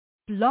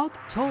Blog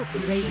Talk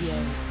Radio.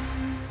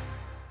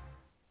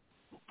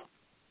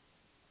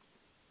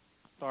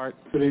 Start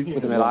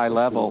with them at eye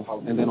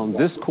level, and then on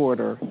this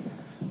corridor,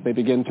 they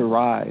begin to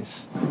rise.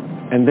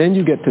 And then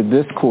you get to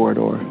this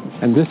corridor,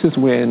 and this is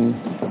when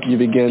you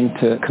begin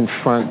to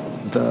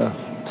confront the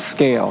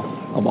scale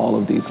of all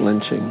of these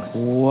lynchings.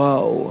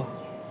 Whoa.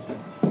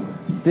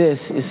 This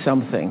is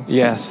something.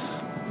 Yes.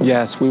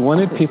 We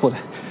wanted people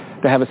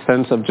to have a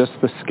sense of just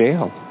the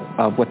scale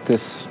of what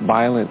this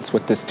violence,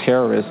 what this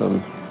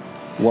terrorism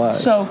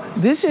was. So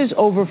this is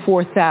over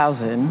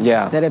 4,000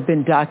 that have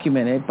been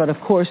documented, but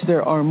of course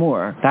there are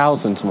more.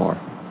 Thousands more.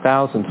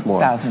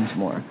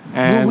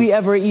 And will we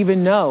ever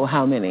even know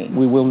how many?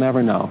 We will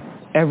never know.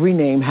 Every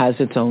name has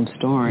its own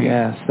story.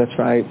 Yes, that's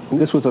right.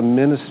 This was a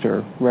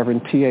minister,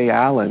 Reverend T.A.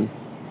 Allen,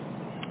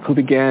 who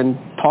began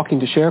talking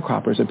to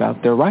sharecroppers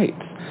about their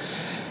rights.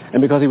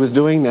 And because he was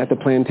doing that, the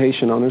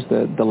plantation owners,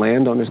 the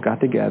landowners got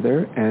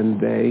together and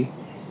they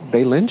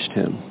lynched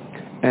him.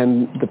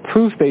 And the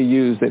proof they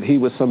used that he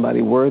was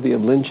somebody worthy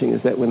of lynching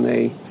is that when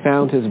they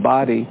found his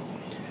body,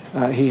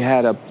 he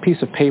had a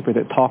piece of paper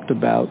that talked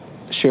about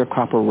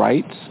sharecropper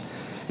rights.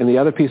 And the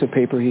other piece of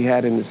paper he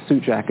had in his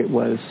suit jacket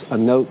was a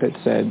note that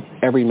said,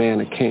 "Every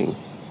man a king."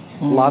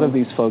 A lot of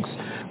these folks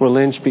were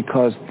lynched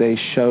because they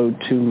showed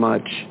too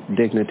much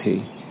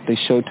dignity. They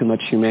showed too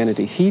much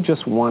humanity. He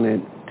just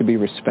wanted to be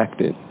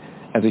respected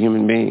as a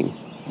human being,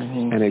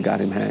 and it got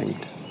him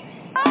hanged.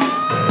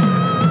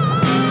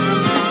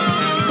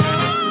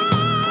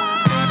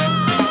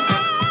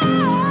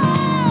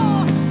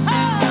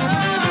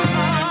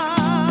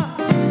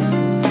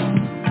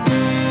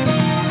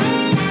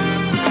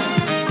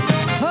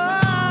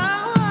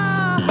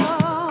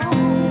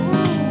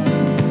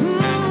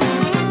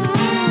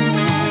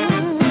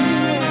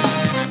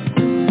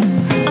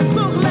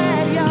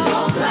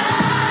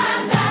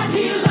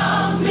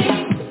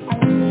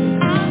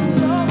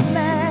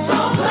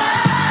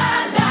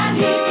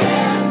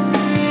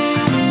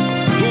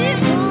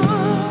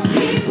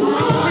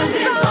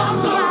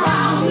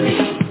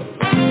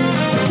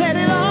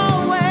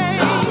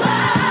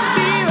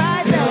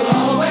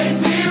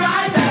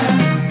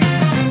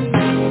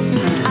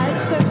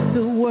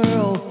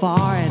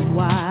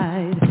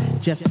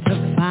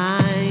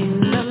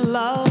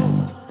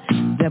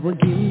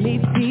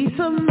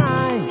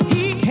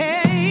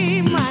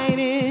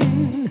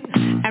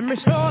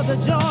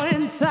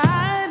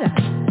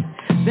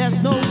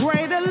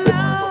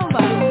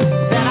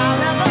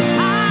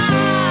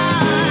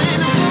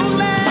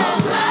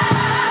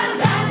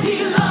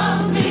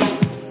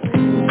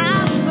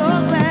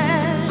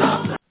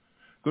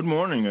 Good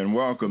morning and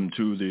welcome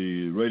to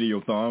the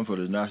Radiothon for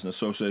the National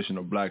Association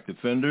of Black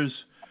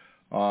Defenders.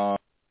 Hey,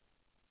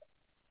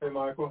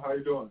 Michael, how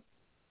you doing?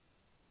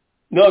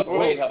 No,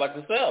 great. How about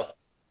yourself?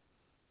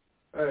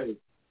 Hey,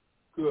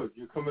 good.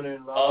 You're coming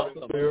in loud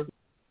and clear.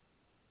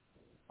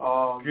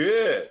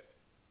 Good.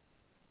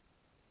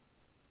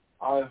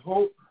 I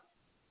hope,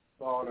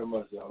 Lord have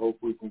mercy, I hope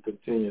we can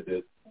continue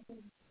this.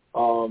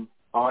 I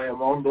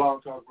am on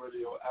Blog Talk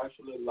Radio,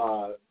 actually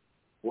live,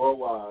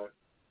 worldwide.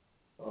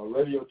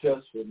 Radio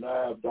test for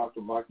NABD, Dr.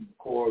 Michael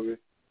McCorvey,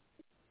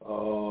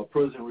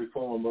 prison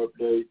reform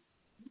update.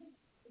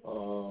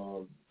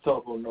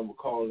 Telephone number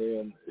call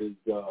in is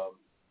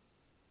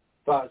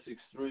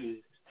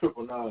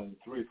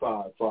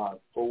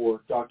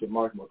 563-999-3554. Dr.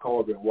 Michael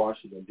McCorvey in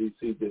Washington,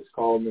 D.C. just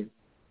called me.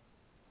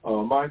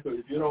 Michael,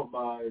 if you don't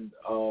mind,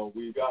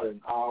 we got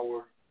an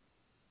hour,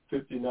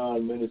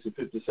 59 minutes and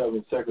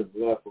 57 seconds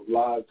left of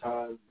live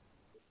time.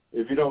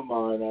 If you don't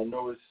mind, I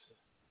know it's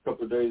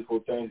couple of days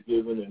before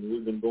Thanksgiving, and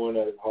we've been going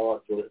at it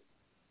hard for the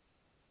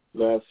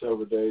last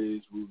several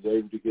days. We were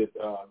able to get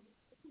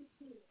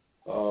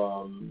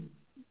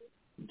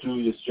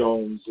Julius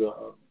Jones'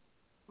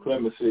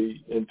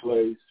 clemency in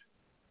place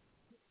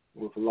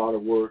with a lot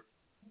of work.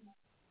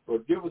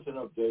 But give us an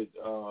update.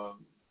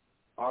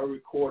 I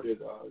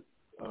recorded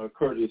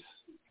Curtis'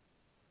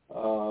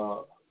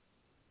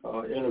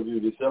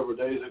 interview several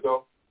days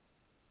ago,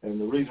 and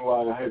the reason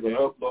why I haven't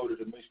uploaded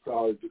to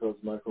Mixcloud is because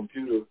my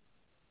computer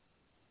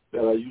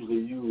that I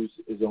usually use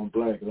is on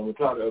blank, and I'm going to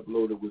try to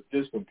upload it with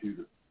this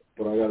computer,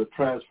 but I got to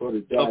transfer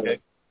the data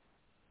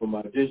from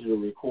my digital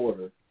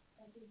recorder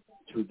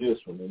to this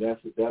one, and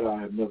that I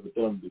have never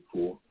done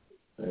before,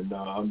 and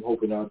I'm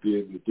hoping I'll be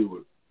able to do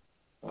it.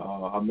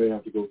 I may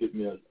have to go get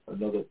me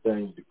another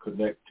thing to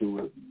connect to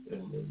it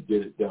and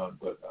get it done,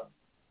 but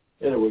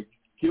anyway,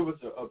 give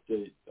us an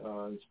update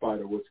in spite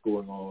of what's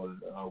going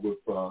on with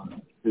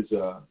his,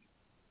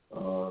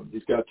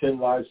 he's got 10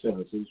 life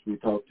sentences. We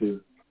talked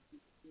to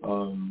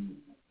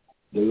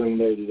the young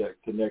lady that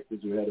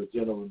connected. We had a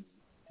gentleman,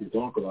 his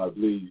uncle, I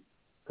believe,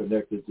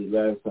 connected to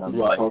last time. He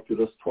talked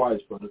to us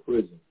twice from the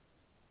prison.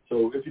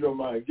 So if you don't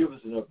mind, give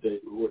us an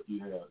update of what you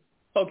have.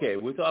 Okay,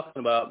 we're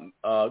talking about,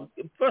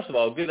 first of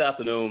all, good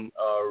afternoon,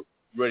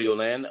 Radio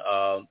Land.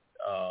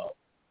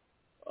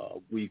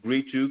 We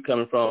greet you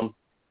coming from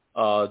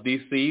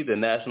D.C., the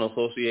National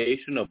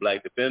Association of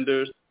Black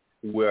Defenders.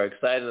 We're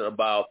excited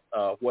about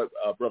what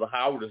Brother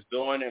Howard is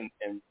doing and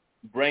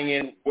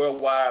bringing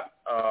worldwide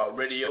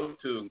radio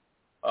to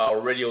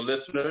radio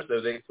listeners,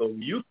 so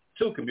you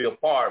too can be a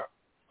part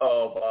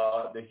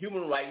of the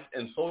human rights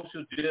and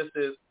social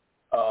justice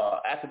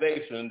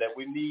activation that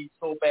we need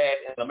so bad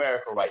in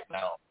America right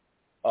now.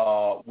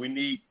 We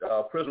need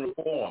prison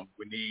reform.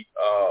 We need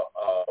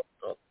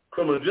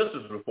criminal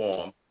justice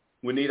reform.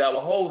 We need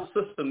our whole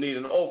system need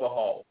an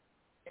overhaul.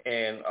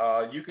 And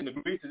you can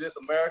agree to this,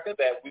 America,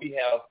 that we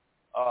have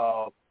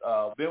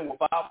been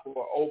without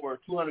for over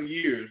 200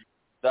 years,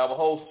 that our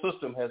whole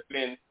system has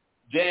been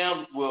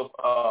jammed with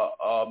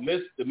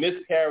the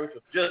miscarriage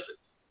of justice.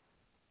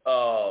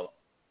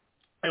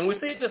 And we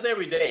see this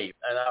every day.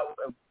 And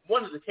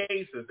one of the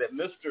cases that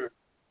Mr.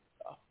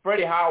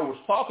 Freddie Howard was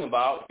talking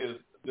about is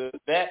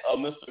that of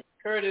Mr.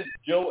 Curtis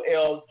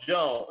Joel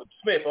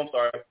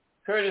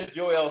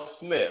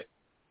Smith,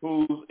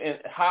 who's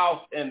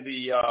housed in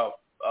the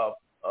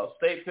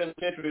state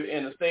penitentiary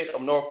in the state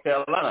of North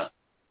Carolina,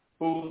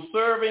 who's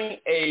serving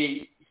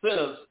a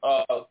sentence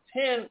of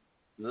 10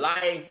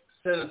 life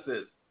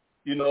sentences,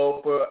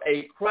 for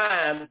a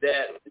crime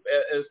that,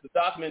 as the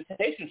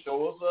documentation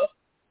shows us,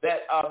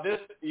 that this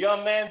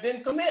young man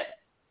didn't commit.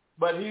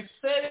 But he's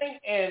sitting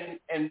in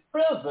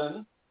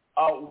prison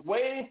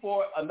waiting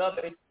for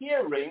another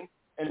hearing,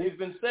 and he's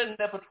been sitting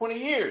there for 20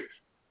 years.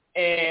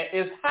 And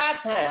it's high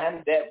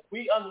time that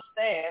we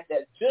understand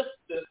that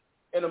justice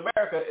in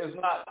America is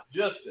not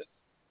justice.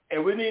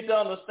 And we need to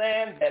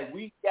understand that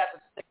we got to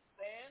stand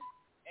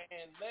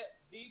and let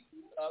the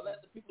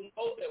people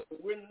know that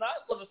we're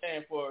not going to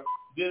stand for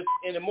this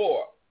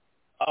anymore.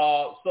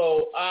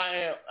 So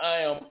I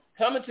am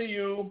coming to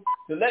you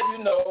to let you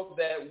know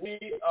that we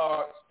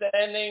are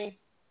standing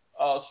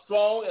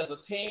strong as a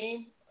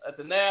team, as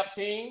the NAB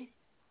team,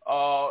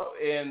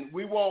 and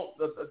we want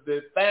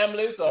the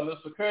families of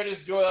Mr. Curtis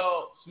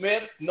Joel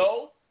Smith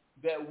know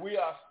that we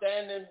are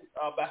standing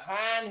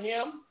behind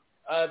him,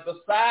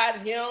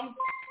 beside him,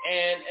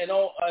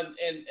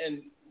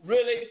 and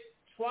really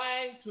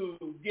trying to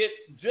get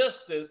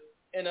justice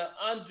in an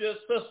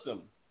unjust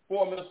system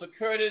for Mr.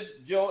 Curtis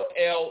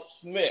Joel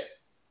Smith.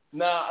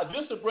 Now,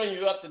 just to bring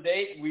you up to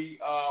date,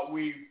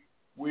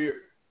 we're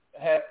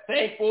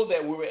thankful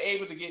that we were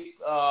able to get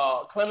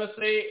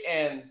clemency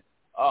and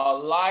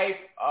life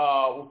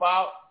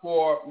without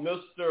for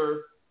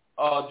Mr.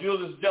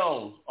 Julius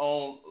Jones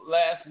on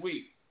last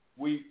week.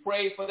 We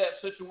prayed for that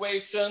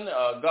situation.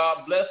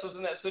 God bless us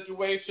in that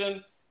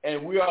situation,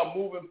 and we are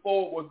moving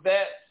forward with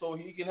that so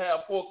he can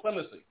have full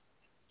clemency.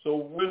 So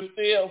we're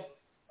still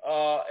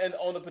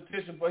on the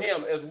petition for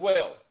him as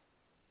well.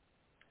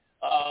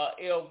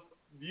 If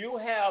you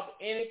have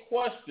any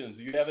questions,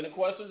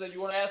 that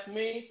you want to ask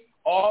me,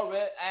 or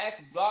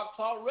ask Blog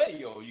Talk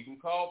Radio, you can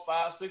call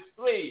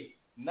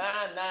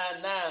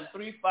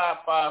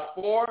 563-999-3554,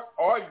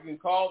 or you can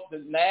call the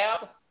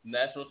NAB,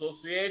 National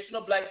Association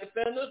of Black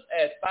Defenders,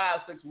 at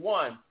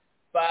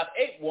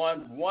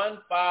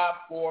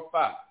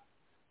 561-581-1545.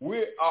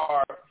 We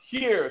are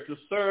here to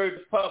serve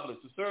the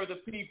public, to serve the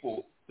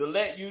people, to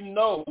let you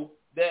know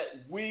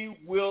that we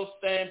will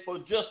stand for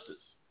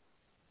justice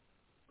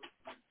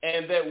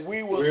and that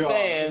we will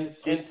stand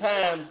in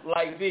times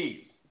like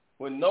these.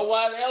 When no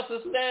one else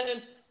is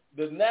standing,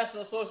 the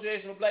National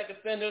Association of Black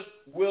Defenders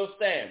will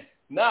stand.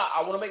 Now,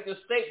 I want to make this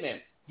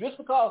statement. Just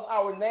because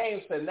our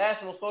name says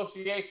National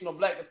Association of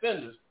Black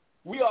Defenders,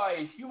 we are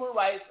a human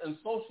rights and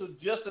social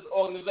justice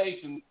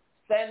organization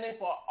standing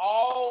for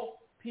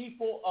all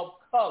people of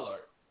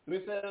color. Let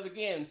me say that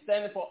again,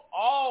 standing for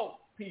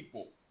all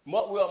people.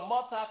 We're a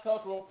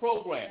multicultural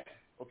program,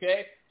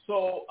 okay?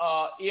 So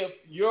if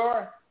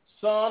your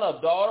son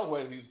or daughter,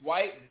 whether he's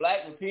white,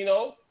 black,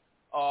 Latino,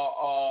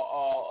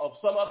 of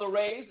some other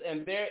race,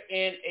 and they're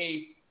in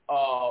a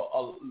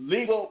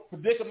legal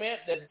predicament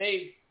that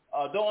they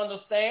don't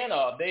understand,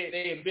 or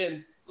they have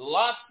been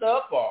locked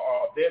up,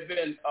 or they've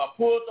been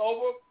pulled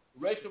over,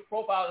 racial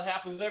profiling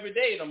happens every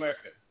day in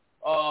America.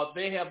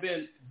 They have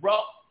been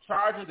brought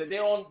charges that they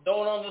don't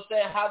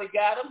understand how they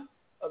got them.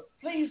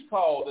 Please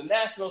call the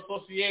National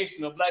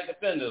Association of Black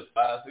Defenders,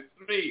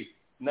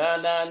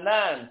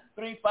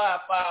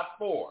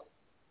 563-999-3554.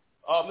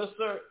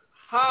 Mr.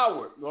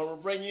 Howard, I'm going to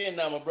bring you in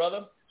now, my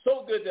brother.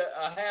 So good to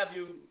have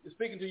you,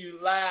 speaking to you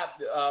live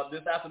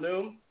this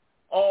afternoon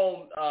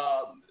on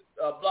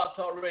Blog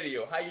Talk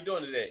Radio. How you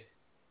doing today?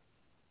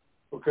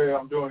 Okay,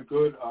 I'm doing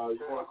good.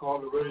 You want to call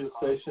the radio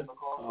station?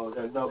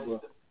 That number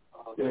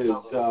is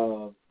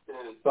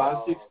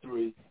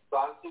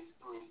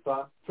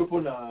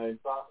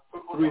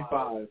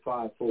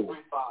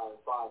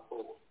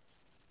 563-999-3554.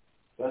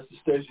 That's the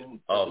station,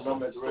 the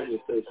number at the radio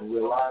station.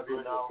 We're live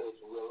here now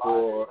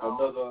for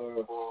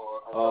another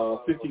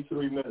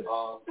 53 minutes.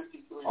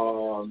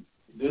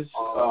 This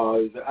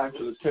is the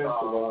actual test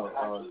of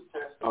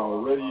our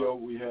radio.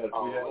 We had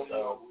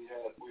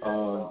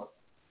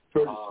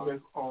Curtis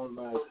Smith on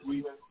last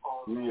week.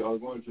 We are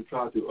going to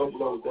try to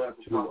upload that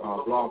to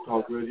Blog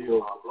Talk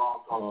Radio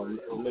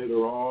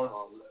later on.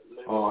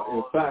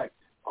 In fact,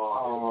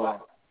 I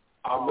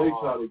may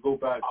try to go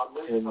back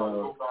and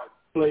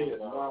play it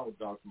now,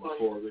 Dr.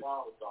 McCorvey.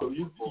 So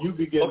you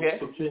begin to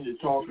continue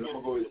talking.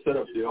 I'm going to go ahead and set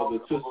up the other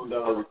system that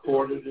I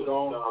recorded it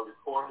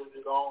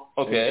on.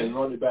 Okay. And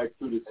run it back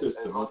through the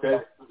system, okay?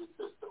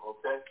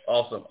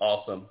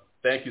 Awesome.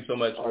 Thank you so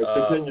much,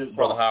 right,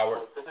 Brother Howard.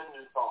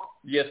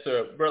 Yes,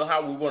 sir. Brother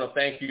Howard, we want to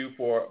thank you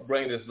for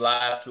bringing this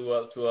live to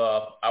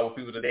our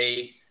people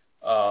today.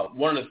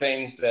 One of the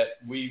things that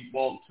we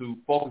want to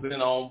focus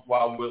in on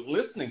while we're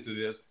listening to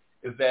this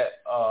is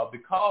that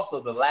because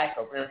of the lack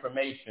of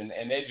information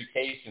and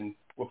education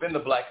within the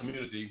black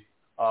community,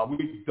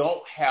 we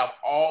don't have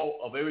all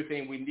of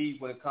everything we need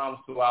when it comes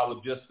to our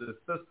justice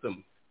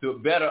system to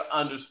better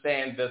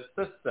understand the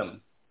system.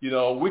 You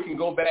know, we can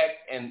go back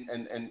and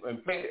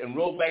play and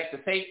roll back the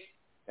tape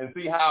and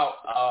see how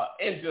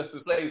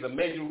injustice plays a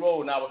major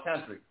role in our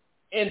country.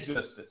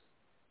 Injustice,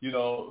 you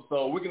know.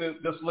 So we can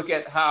just look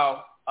at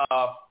how,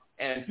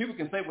 and people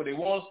can say what they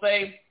want to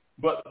say,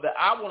 but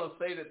I want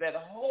to say that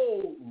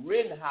whole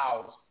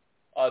Rittenhouse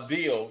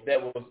deal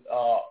that was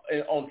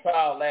on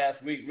trial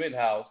last week,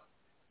 Rittenhouse,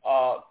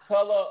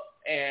 color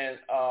and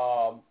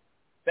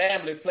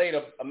family played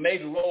a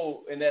major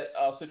role in that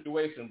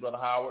situation, Brother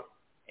Howard.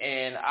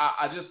 And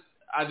I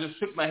just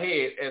shook my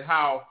head at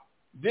how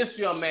this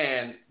young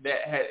man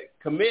that had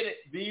committed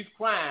these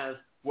crimes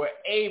were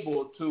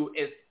able to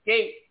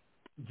escape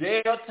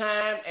jail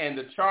time and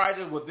the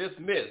charges were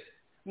dismissed.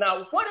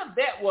 Now, what if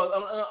that was,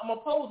 I'm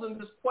posing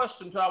this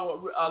question to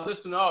our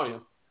listening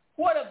audience,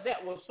 what if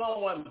that was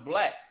someone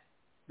black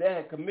that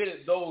had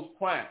committed those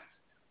crimes?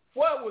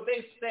 Where would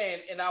they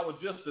stand in our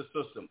justice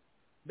system?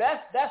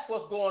 That's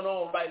what's going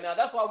on right now.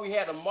 That's why we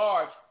had a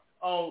march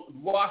on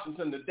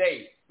Washington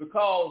today,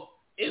 because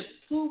it's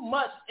too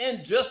much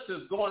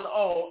injustice going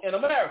on in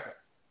America,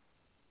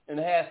 and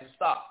it has to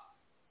stop.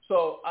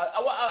 So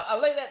I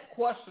lay that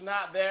question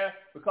out there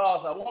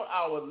because I want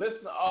our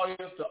listening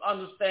audience to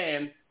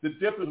understand the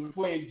difference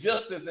between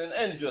justice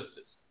and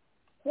injustice.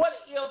 What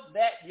if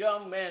that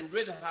young man,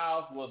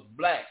 Rittenhouse, was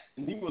black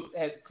and he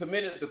had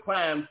committed the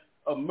crime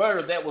of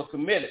murder that was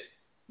committed?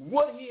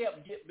 Would he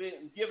have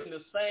been given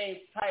the same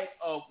type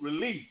of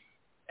relief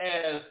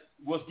as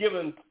was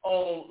given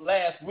on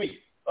last week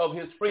of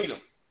his freedom?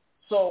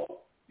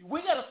 So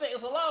we got to think,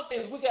 there's a lot of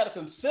things we got to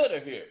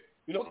consider here.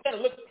 You know, we got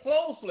to look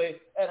closely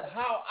at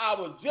how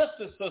our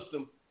justice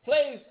system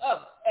plays us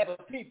as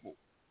a people.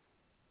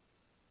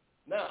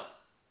 Now,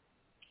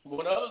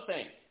 one other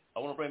thing I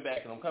want to bring back,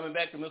 and I'm coming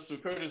back to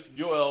Mr. Curtis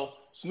Joel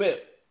Smith.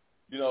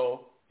 You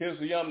know, here's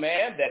a young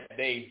man that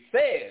they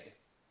said,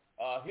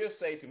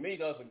 hearsay to me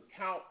doesn't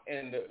count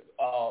in the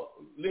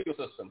legal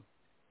system.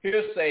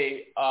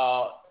 Hearsay,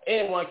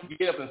 anyone can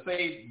get up and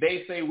say,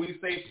 they say, we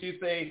say, she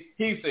say,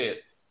 he said.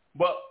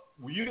 But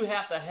you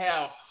have to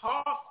have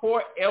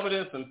hardcore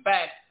evidence and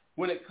facts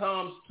when it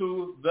comes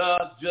to the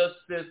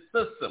justice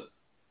system.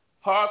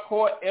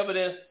 Hardcore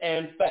evidence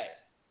and facts.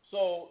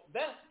 So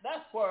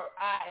that's where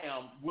I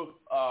am with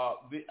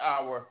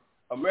our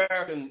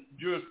American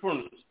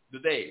jurisprudence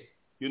today.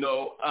 You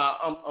know,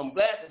 I'm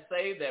glad to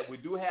say that we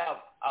do have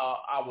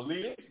our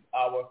leaders,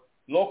 our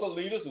local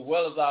leaders, as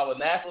well as our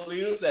national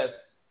leaders that's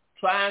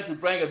trying to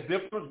bring a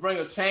difference, bring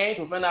a change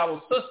within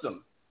our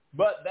system.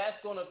 But that's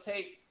going to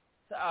take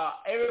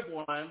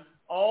everyone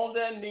on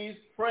their knees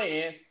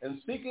praying and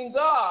seeking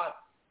God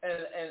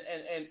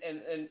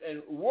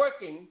and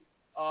working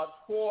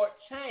toward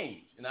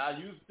change. And I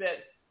use that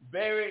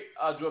very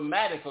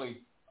dramatically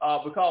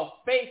because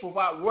faith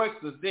without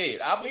works is dead.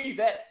 I believe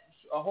that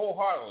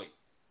wholeheartedly.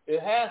 It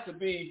has to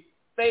be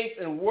faith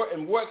and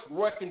works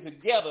working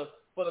together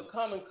for the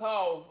common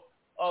cause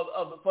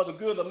for the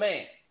good of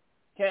man,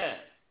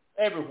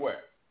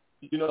 everywhere.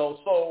 You know,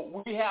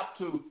 so we have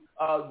to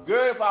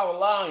gird up our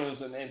loins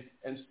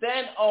and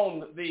stand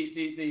on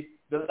the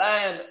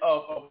line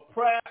of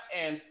prayer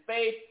and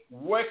faith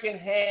working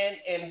hand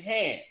in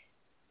hand.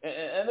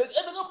 And the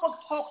book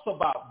talks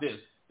about this,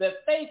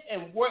 that faith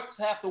and works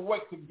have to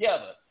work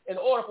together in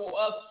order for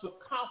us to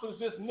accomplish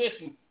this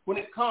mission when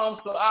it comes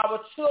to our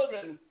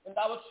children and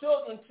our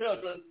children's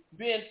children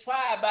being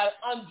tried by an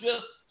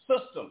unjust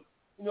system.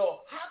 You know,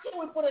 how can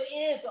we put an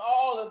end to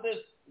all of this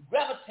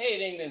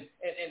gravitating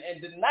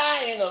and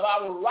denying of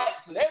our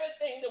rights and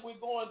everything that we're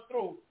going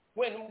through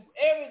when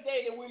every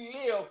day that we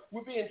live,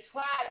 we're being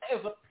tried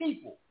as a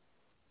people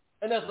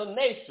and as a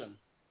nation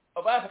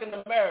of African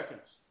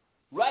Americans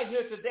right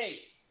here today.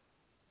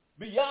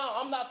 Beyond,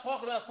 I'm not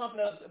talking about something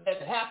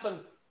that happened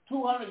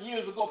 200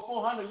 years ago,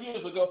 400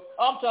 years ago.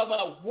 I'm talking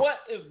about what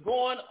is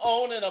going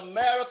on in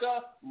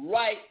America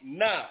right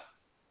now,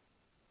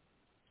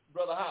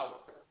 Brother Howard.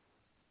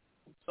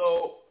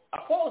 So I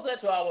pose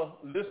that to our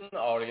listening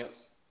audience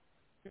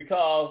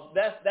because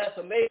that's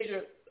a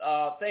major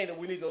thing that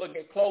we need to look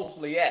at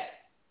closely at.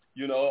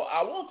 You know,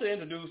 I want to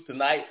introduce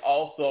tonight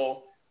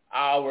also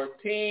our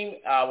team,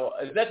 our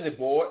executive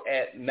board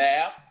at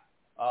NABD,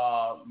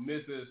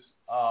 Mrs.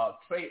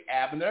 Trey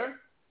Abner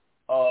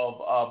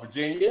of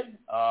Virginia,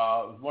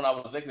 one of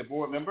our executive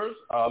board members,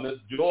 Ms.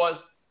 Joyce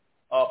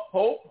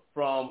Pope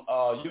from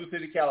Yuba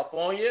City,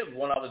 California,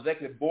 one of our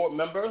executive board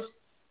members,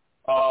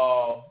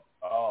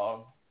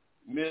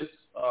 Miss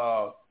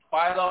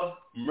Twyla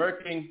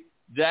Merkin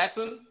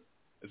Jackson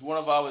is one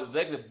of our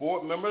executive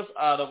board members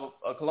out of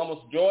Columbus,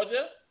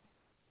 Georgia.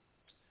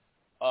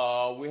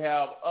 We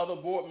have other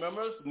board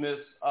members, Miss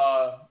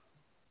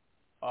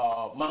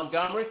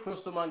Montgomery,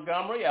 Crystal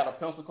Montgomery out of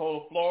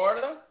Pensacola,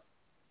 Florida.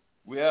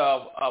 We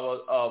have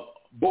our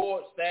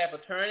board staff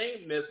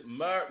attorney, Miss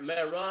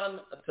Maron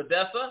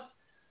Tedessa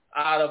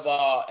out of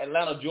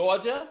Atlanta,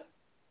 Georgia.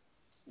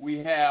 We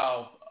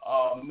have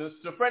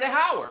Mr. Freddie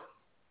Howard,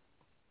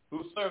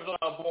 who serves on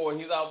our board.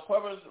 He's our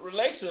public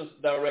relations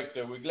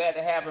director. We're glad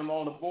to have him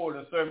on the board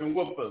and serving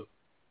with us.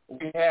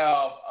 We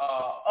have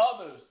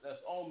others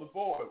that's on the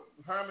board.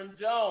 Herman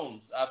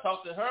Jones. I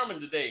talked to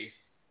Herman today,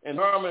 and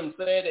Herman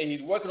said that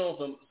he's working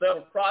on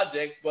several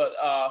projects, but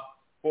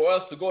for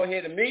us to go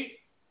ahead and meet,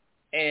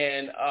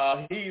 and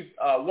he's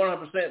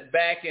 100%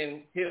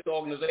 backing his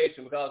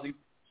organization because he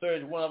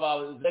serves one of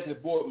our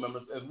executive board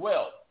members as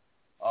well.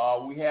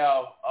 We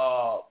have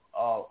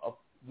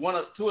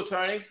two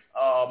attorneys,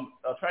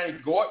 Attorney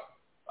Gort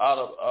out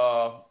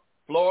of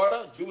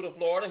Florida, Jupiter,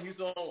 Florida. He's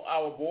on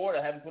our board.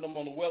 I haven't put him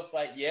on the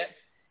website yet.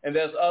 And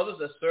there's others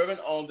that's serving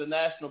on the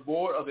national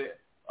board of the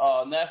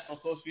National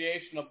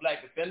Association of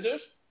Black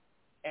Defenders.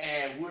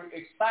 And we're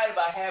excited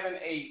about having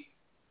a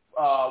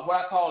what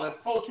I call a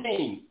pro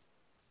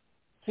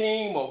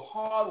team of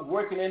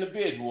hard-working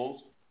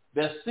individuals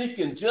that's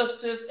seeking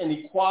justice and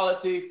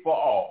equality for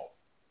all.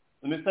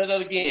 Let me say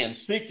that again,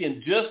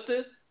 seeking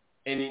justice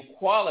and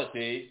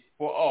equality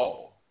for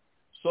all.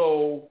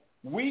 So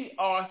we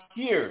are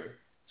here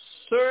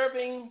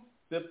serving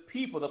the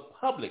people, the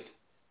public,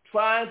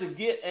 trying to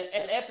get,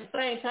 and at the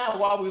same time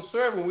while we're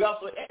serving, we're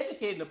also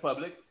educating the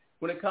public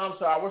when it comes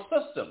to our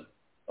system,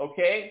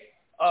 okay?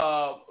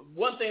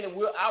 One thing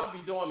that I'll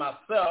be doing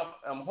myself,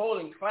 I'm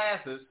holding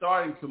classes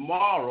starting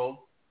tomorrow.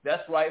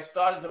 That's right,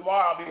 starting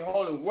tomorrow I'll be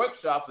holding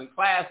workshops and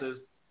classes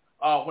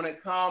when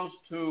it comes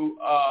to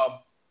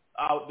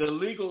the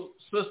legal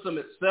system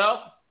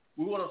itself.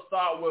 We want to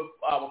start with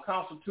our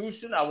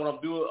Constitution. I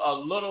want to do a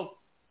little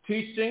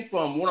teaching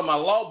from one of my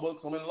law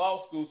books. I'm in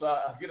law school, so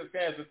I get a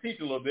chance to teach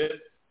a little bit.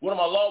 One of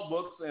my law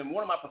books, and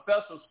one of my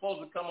professors is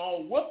supposed to come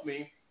on with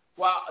me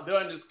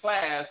during this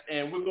class,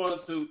 and we're going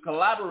to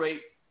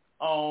collaborate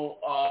on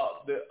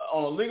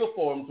a legal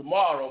forum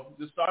tomorrow,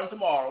 just starting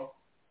tomorrow,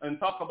 and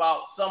talk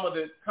about some of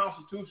the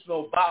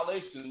constitutional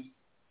violations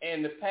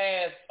in the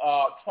past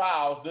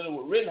trials dealing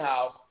with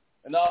Rittenhouse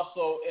and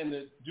also in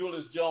the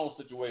Julius Jones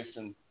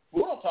situation.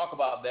 We want to talk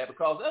about that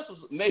because that's a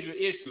major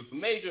issue,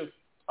 major,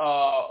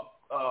 I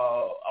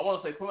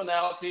want to say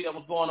criminality that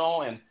was going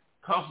on and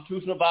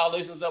constitutional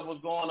violations that was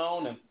going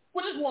on. And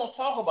we just want to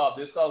talk about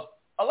this because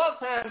a lot of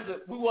times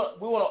we want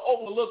to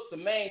overlook the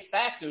main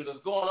factor that's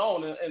going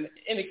on in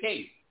any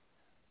case.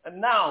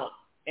 And now,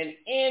 in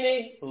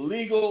any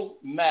legal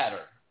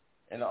matter,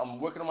 and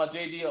I'm working on my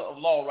JD of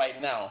law right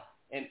now,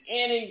 in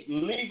any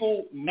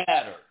legal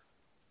matter,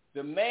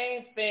 the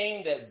main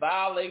thing that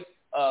violates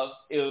us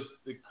is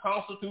the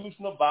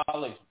constitutional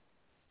violation.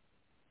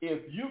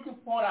 If you can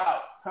point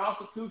out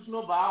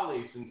constitutional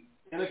violations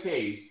in a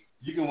case,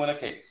 you can win a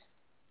case.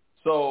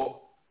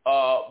 So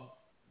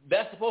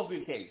that's supposed to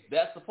be the case.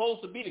 That's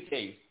supposed to be the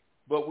case.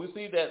 But we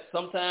see that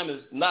sometimes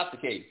it's not the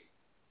case.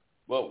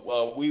 But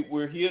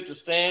we're here to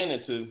stand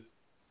and to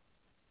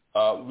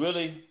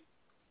really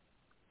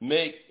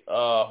make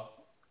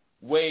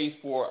ways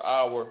for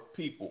our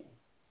people.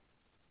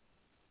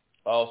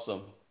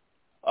 Awesome.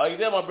 Are you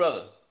there, my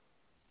brother?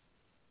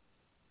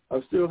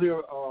 I'm still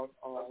here,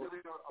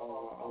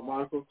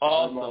 Michael.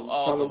 Awesome,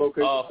 trying to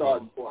locate the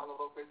starting point.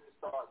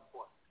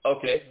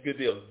 Okay, good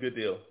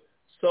deal.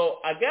 So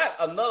I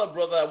got another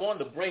brother I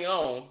wanted to bring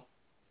on.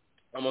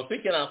 I'm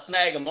thinking I'll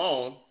snag him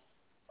on.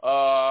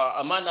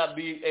 I might not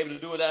be able to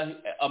do it.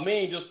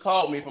 Amin just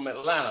called me from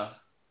Atlanta,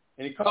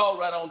 and he called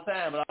right on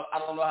time, but I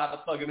don't know how to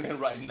plug him in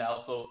right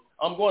now. So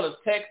I'm going to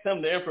text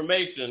him the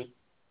information,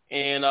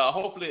 and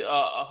hopefully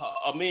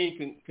Amin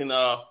can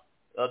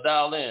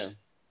dial in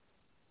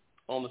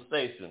on the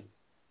station.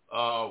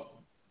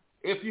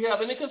 If you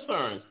have any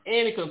concerns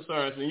in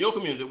your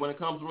community when it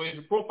comes to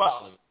racial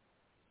profiling,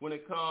 when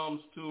it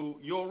comes to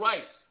your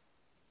rights,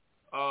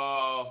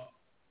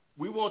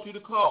 we want you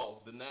to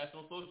call the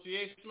National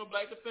Association of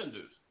Black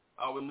Defenders.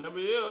 Our number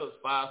is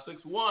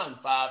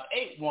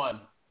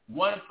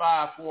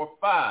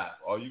 561-581-1545,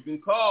 or you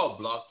can call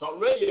Blog Talk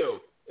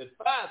Radio. It's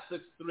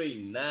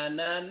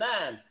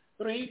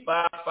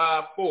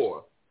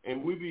 563-999-3554,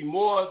 and we'd be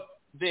more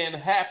than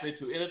happy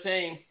to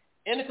entertain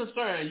any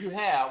concern you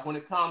have when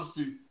it comes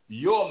to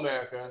your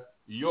America,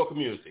 your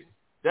community.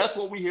 That's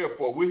what we're here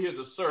for. We're here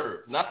to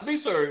serve. Not to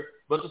be served,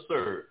 but to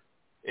serve.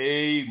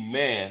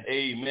 Amen.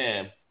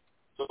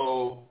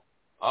 So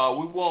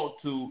we want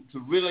to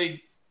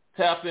really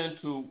tap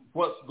into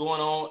what's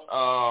going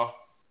on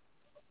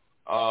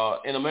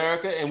in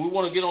America, and we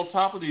want to get on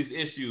top of these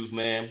issues,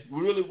 man.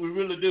 We really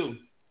do.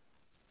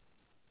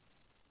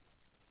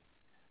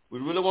 We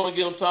really want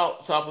to get on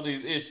top of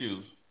these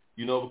issues,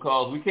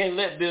 because we can't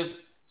let this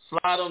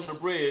slide under the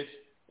bridge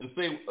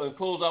and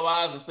close our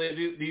eyes and say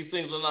these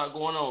things are not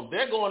going on.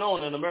 They're going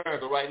on in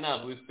America right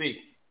now as we speak.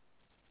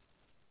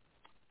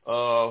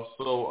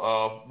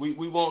 So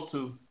we want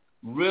to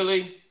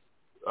really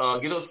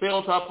stay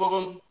on top of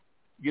them,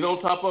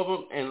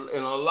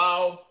 and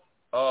allow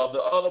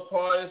the other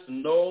parties to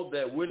know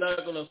that we're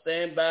not going to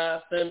stand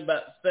down,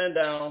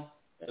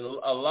 and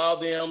allow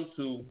them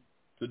to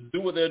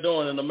do what they're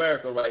doing in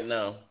America right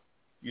now.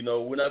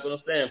 We're not going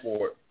to stand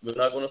for it.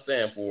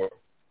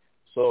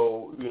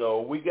 So,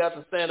 we got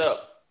to stand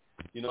up.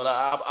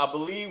 I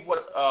believe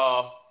what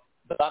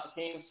Dr.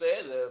 King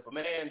said, that if a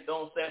man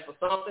don't stand for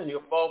something,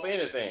 he'll fall for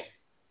anything.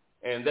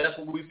 And that's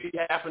what we see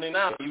happening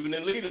now, even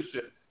in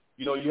leadership.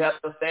 You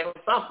have to stand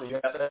for something. You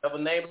have to have a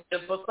name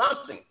for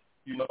something,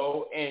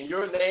 and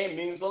your name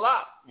means a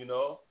lot,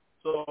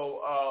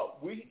 So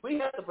we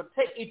have to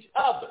protect each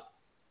other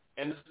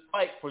in this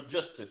fight for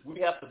justice. We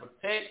have to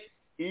protect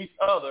each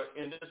other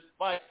in this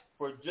fight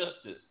for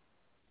justice.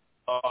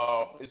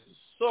 It's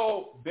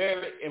so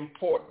very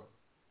important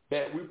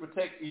that we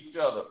protect each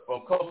other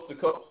from coast to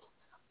coast.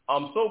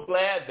 I'm so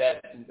glad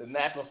that the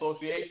National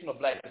Association of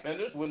Black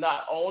Defenders, we're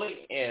not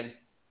only in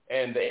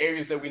the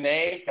areas that we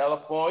named,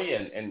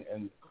 California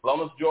and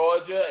Columbus,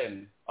 Georgia,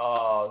 and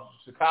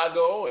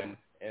Chicago,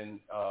 and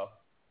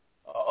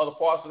other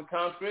parts of the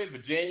country,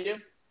 Virginia.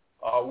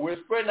 We're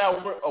spreading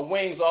our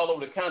wings all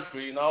over the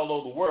country and all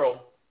over the world,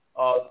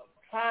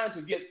 trying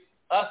to get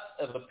us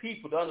as a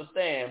people to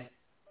understand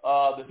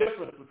the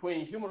difference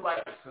between human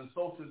rights and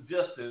social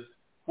justice,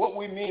 what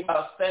we mean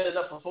by standing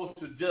up for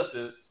social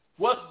justice,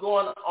 what's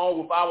going on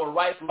with our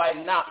rights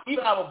right now.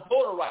 Even our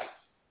voter rights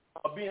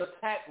are being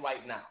attacked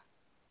right now.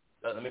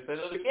 Let me say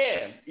that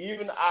again.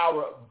 Even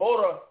our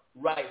voter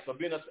rights are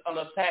being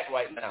under attack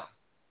right now.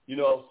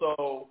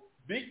 So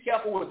be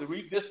careful with the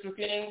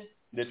redistricting.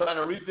 They're trying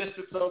to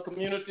redistrict some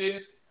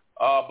communities,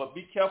 but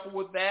be careful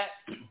with that,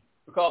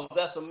 because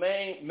that's a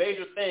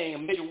major thing, a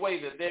major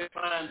way that they're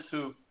trying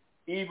to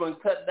even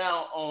cut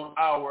down on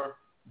our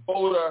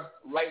voter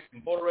rights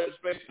and voter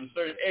registration in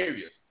certain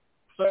areas,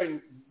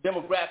 certain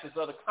demographics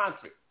of the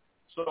country.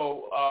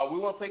 So we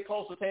want to pay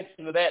close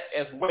attention to that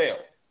as well.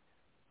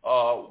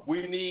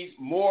 We need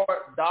more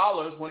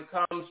dollars when it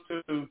comes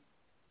to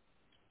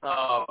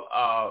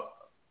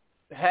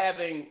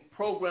having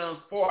programs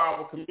for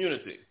our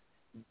community.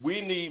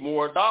 We need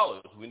more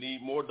dollars. We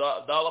need more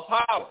dollar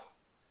power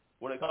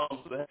when it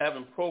comes to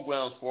having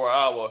programs for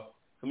our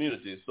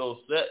community. So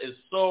that is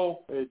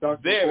so very,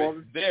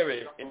 McCorvey,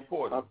 very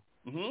important.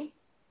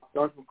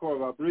 Dr.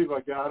 McCorvey, I believe I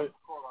got it.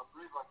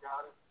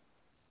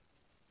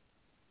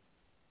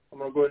 I'm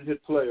going to go ahead and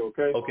hit play,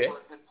 okay?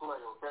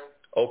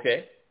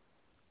 Okay.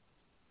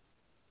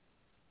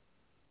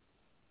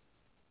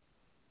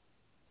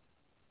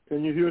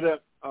 Can you hear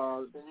that,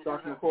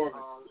 Dr. McCorvey?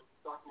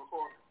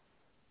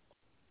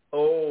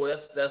 Oh,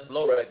 that's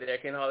low right there. I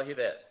can't hardly hear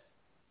that.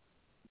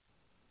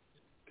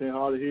 Can't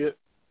hardly hear it?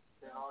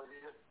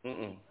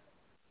 Mm-mm.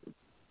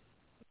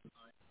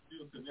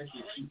 Still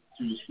connected to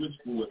the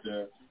switchboard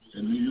there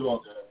in New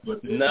York,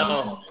 but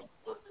no.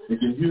 You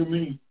can hear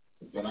me,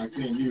 but I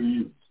can't hear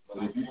you.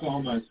 But if you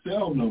call my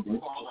cell number,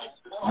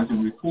 I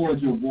can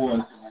record your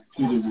voice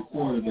to the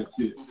recorder that's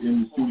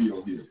in the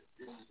studio here.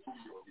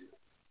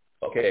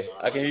 Okay,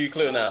 I can hear you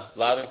clear now,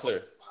 loud and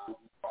clear.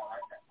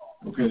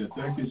 Okay, then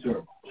thank you,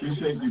 sir.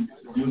 Appreciate you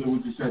dealing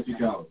with the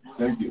technicality.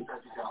 Thank you.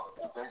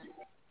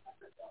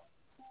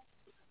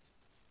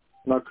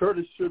 Now,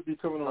 Curtis should be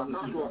coming on the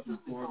show.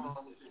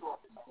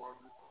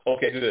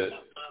 Okay, good.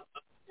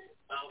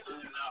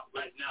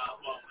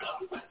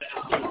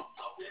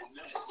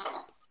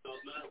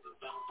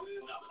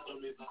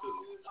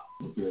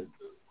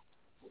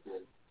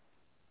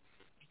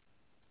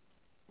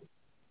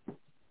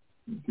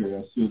 Okay, I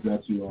still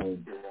got you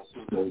on.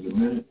 So the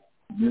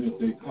minute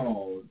they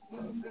called,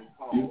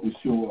 it will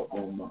show up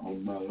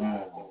on my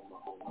line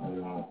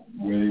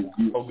where it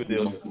gives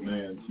the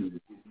command to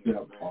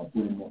step or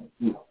put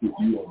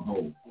you on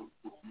hold.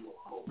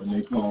 When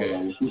they call,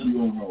 they put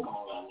you on hold.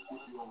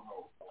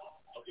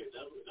 Okay,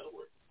 that'll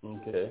work.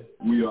 Okay.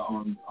 We are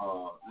on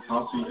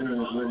House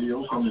Internet Radio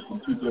coming from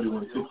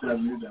 231 6th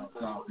Avenue down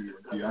south here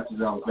in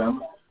Beatrice,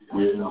 Alabama.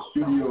 We're in the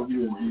studio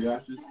here in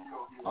Beatrice.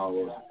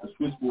 Our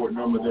switchboard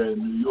number there in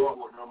New York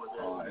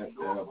at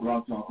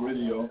Blog Talk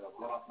Radio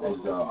is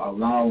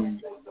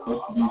allowing us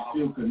to be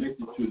still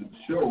connected to the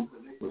show,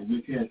 but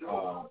we can't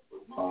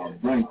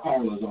bring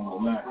callers on the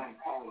line.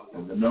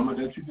 And the number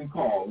that you can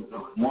call is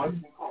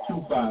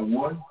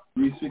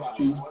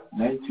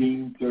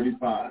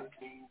 1-251-362-1935.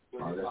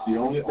 That's the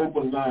only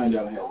open line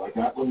that I have. I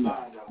got the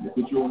line. They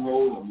put you on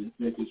hold and just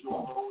take this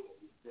call.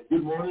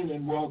 Good morning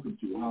and welcome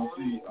to House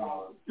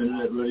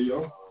Internet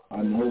Radio.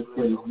 I'm the host,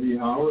 Curtis B.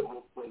 Howard.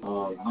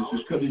 This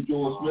is Cuddy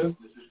Joel Smith.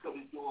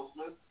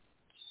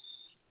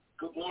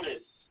 Good morning.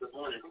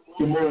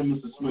 Good morning,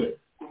 Mr. Smith.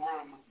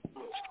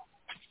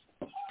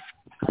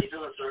 How you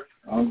doing, sir?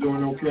 I'm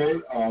doing okay.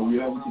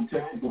 We're having some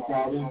technical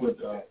problems, but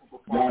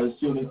God is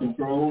still in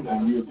control,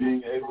 and we are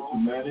being able to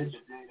manage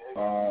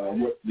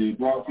what the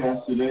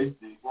broadcast today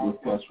with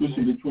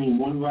switching between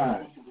one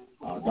line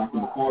Dr.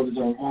 McCorvey's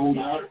on hold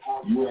now.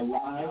 You are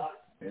live,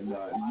 and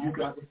you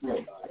got the floor.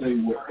 Say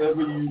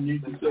whatever you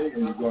need to say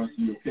in regards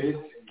to your case.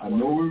 I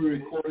know we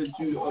recorded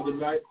you the other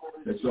night.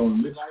 That's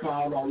on Mixed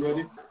Cloud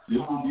already. This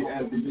will be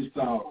added to Mixed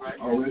Cloud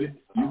already.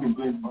 You can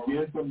then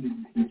begin from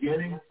the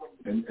beginning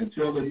and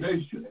tell the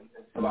nation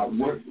about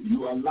what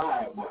you are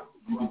live now.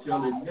 You can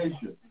tell the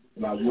nation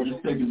about what is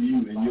taken to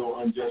you in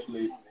your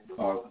unjustly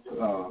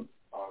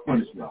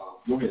punishment.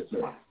 Go ahead,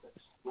 sir.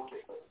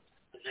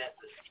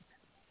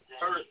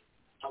 First,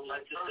 I would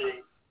like to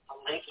say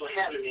thanks for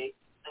having me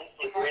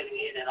and granting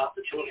me an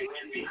opportunity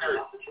to be heard.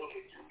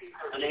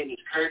 My name is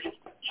Curtis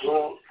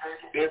Joel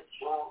Smith.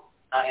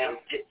 I am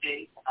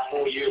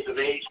 54 years of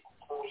age.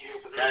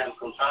 I am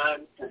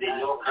confined to the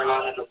North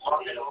Carolina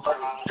Department of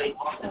Public Safety.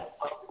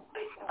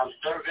 I'm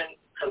serving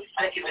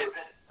consecutive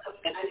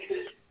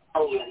sentences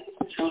totaling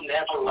 2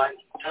 natural life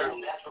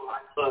terms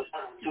plus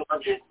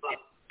 280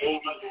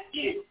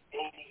 years.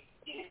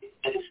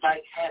 And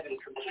despite having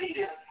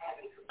completed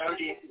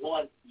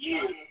 31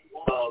 years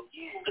of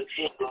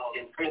continuous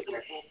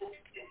imprisonment,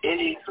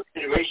 any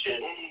consideration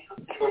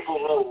for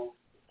parole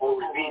or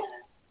release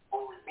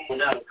will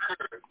not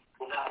occur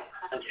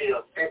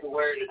until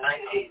February the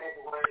 19th,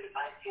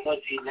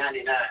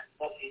 2099.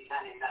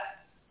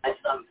 That's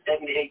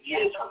 78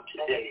 years from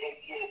today.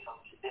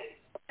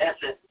 In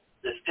essence,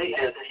 the state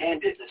has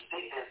handed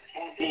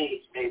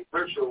me a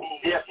virtual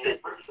death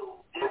sentence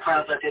for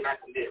crimes I did not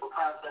commit.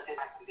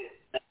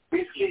 Now,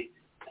 briefly,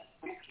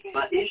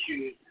 my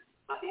issues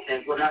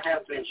and what I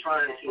have been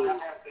trying to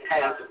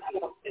have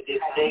in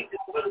this state as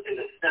well as in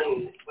the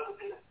federal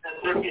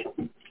circuit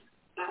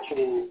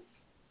to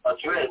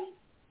address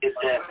is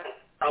that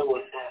I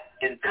was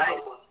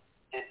indicted,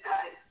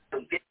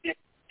 convicted,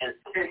 and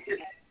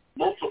sentenced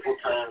multiple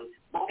times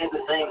in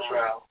the same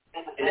trial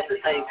and at the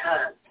same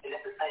time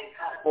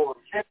for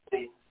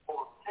essentially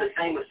the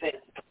same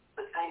offense.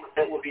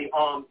 That would be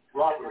armed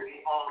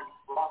robbery.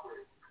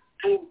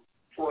 2,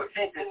 for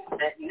offenses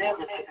that never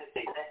took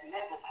place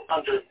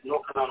under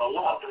North Carolina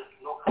law.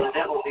 And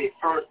that would be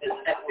first and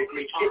second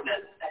degree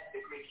kidnapping.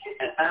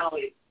 And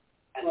finally,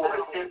 for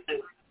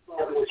offenses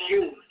that was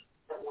used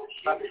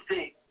by the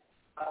state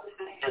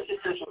as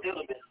essential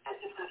elements,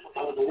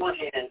 on the one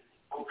hand,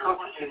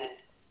 constituting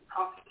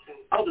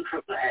other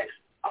criminal acts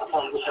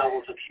upon which I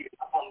was accused,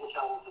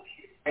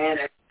 and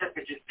as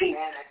separate distinct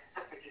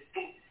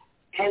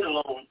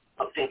standalone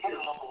offenses.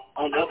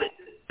 On the other hand,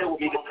 that would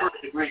be the first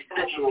degree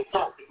sexual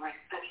assault.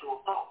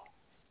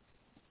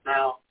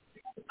 Now,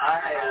 I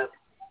have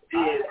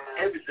did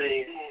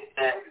everything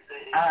that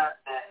I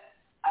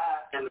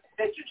am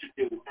expected to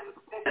do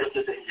as a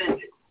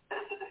defendant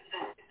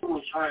who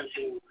is trying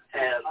to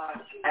have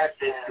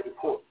access to the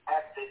court.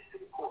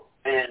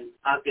 And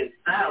I've been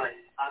silent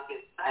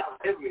at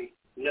every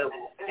level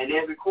and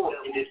every court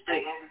in this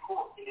state.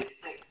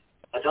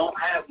 I don't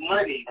have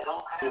money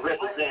to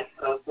represent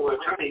for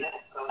attorneys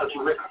to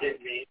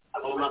represent me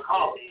on my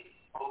cause.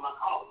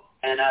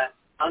 And I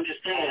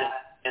understand,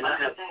 and I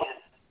have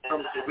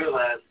come to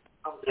realize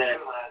that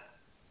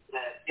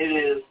it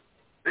is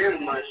very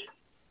much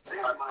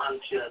an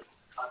unjust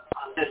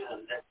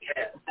system that we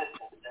have.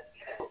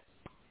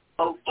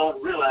 Folks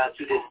don't realize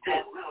to the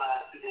extent,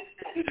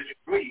 to the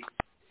degree,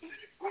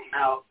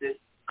 how this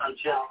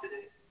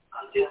injustice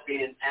is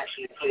being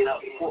actually played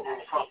out in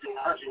courtrooms across the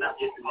country, not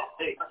just in this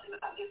state.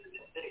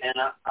 And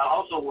I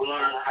also will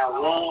learn how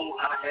wrong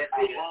I have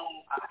been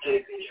to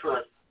take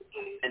trust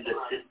in the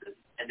system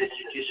and the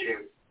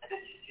judiciary.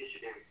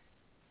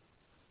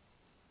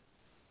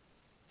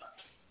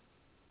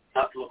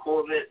 Dr.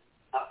 McCorvey,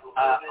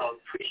 I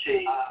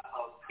appreciate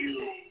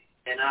you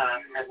and I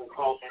having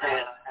crossed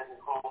paths,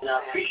 and I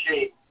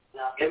appreciate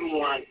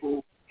everyone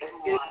who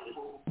is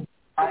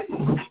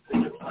fighting.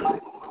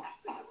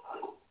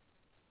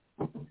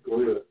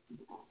 Go ahead.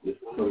 There's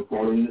something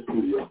falling in the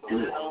studio. Go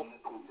ahead.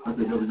 I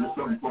think there was just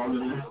something falling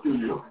in the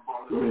studio.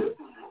 Go ahead.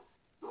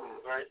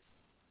 Right.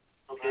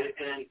 Okay,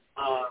 and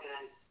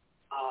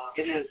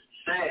it is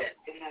sad,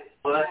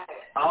 but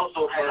I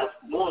also have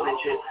more than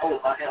just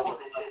hope. I have a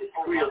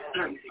degree of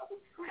certainty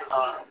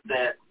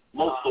that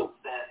most folks,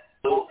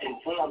 those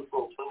informed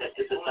folks that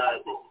this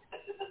society,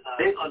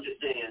 they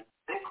understand.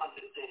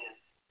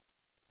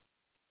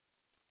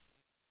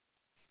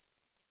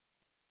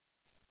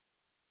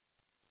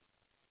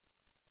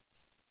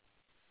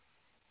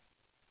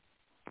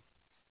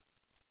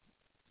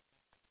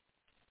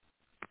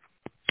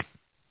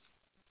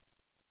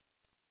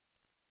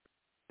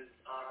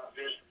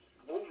 This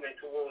movement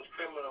towards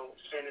criminal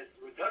sentence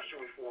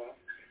reduction reform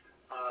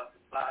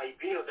by a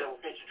bill that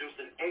was introduced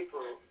in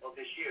April of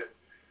this year.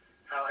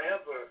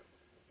 However,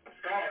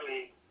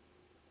 sadly,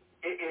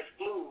 it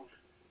excludes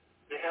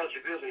the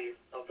eligibility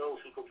of those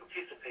who could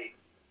participate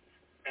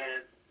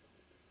and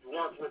the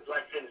ones with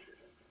life sentences.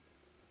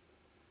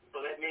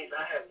 So that means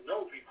I have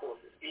no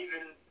recourse,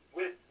 even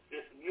with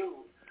this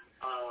new,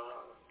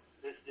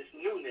 this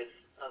newness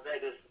that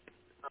is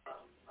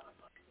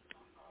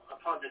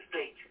upon the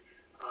state.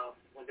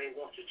 When they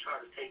want to try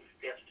to take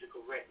steps to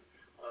correct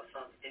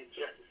some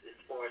injustice as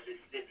far as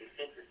its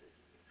sentences.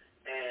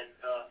 And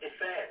it's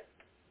sad.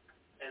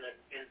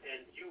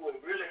 And you would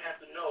really have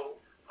to know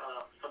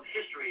some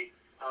history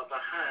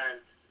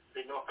behind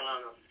the North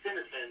Carolina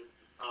sentencing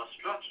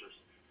structures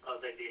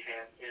that they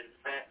have. In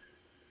fact,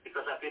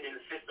 because I've been in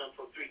the system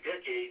for 3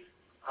 decades,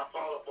 I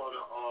fall upon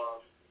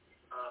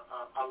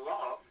a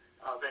law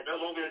that no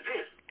longer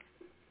exists.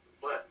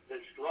 But the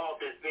laws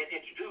that's been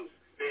introduced,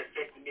 they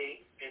affect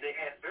me, and their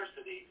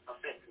adversity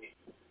affects me.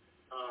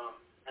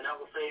 And I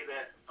will say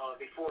that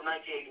before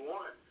 1981,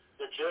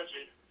 the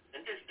judges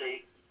in this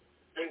state,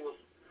 they was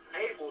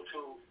able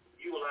to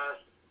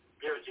utilize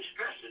their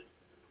discretion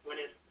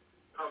when it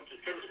comes to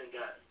sentencing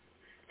guys.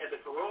 And the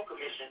Parole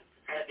Commission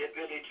had the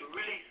ability to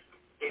release.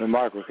 And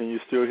Michael, can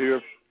you still hear?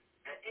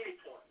 At any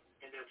point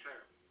in their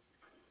term.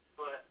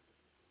 But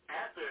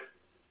after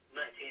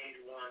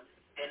 1981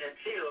 and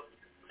until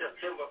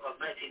September of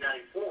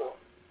 1994,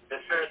 the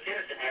Fair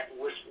Sentencing Act,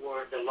 which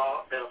were the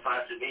law that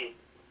applies to me,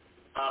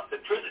 the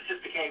prison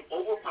system became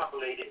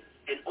overpopulated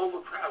and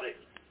overcrowded,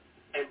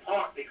 in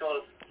part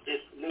because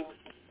this new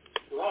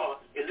law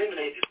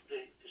eliminated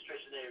the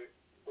discretionary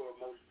for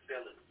most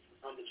felons,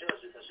 the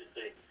judges, I should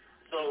say.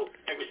 So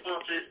in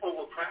response to this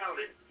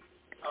overcrowded,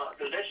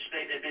 the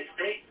legislature in this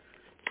state,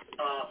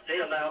 they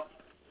allowed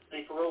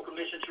the Parole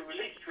Commission to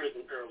release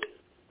prison early.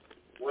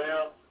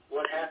 Well,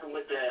 what happened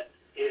with that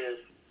is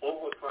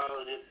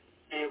overcrowded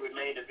still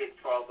remained a big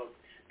problem,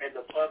 and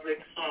the public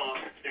saw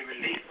the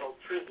release of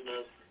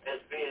prisoners as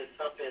being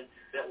something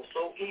that was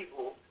so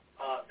evil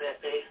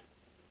that they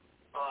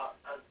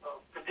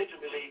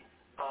predictably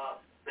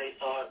they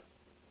started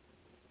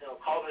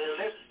calling their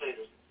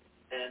legislators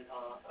and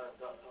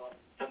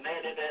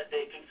demanded that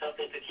they do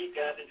something to keep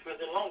guys in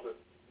prison longer.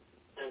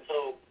 And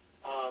so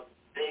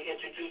they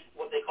introduced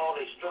what they call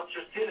a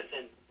structured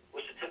sentencing,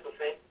 which took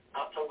effect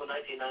October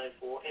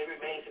 1994 and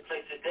remains in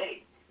place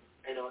today.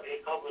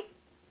 It covers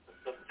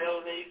the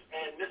felonies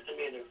and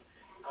misdemeanors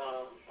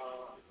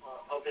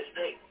of the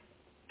state.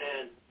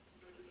 And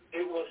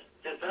it was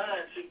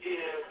designed to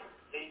give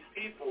these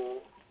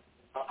people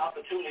an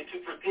opportunity to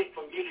predict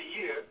from year to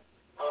year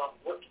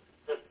what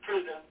the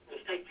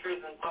state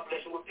prison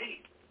population would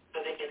be,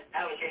 so they can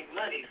allocate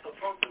money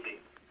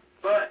appropriately.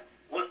 But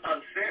what's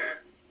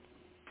unfair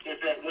is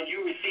that when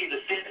you receive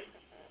a sentence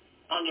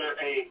under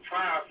a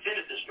prior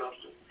sentencing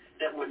structure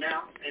that would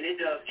now, and it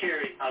does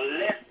carry a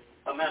less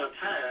amount of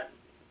time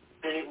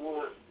than it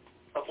would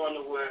upon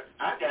where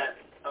I got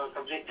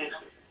convicted,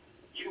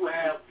 you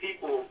have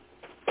people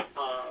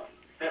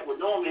that would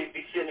normally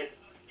be sentenced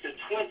to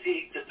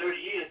 20 to 30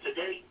 years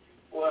today.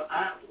 Well,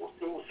 I was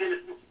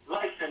sentenced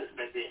life sentence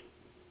back then.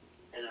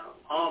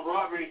 Armed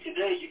robbery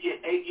today, you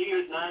get 8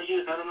 years, 9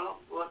 years, I don't know.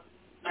 Well,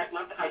 I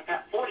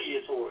got 40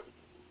 years for it.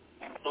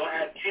 So I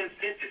have 10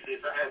 sentences.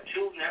 I have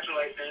 2 natural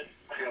life sentences.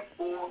 I have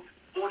 4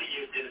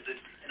 40-year sentences,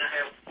 and I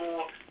have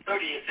 4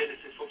 30-year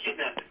sentences for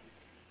kidnapping.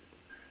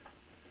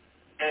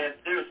 And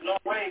there's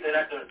no way that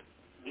I could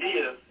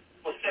live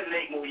for 7,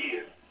 8 more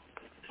years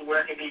to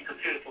where I can be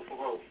considered for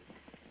parole.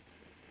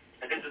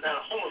 And this is not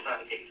a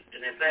homicide case.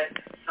 And in fact,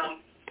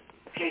 some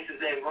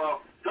cases that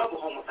involve double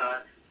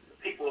homicide,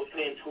 people will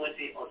spend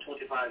 20 or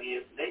 25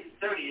 years, maybe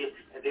 30 years,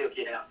 and they'll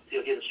get out.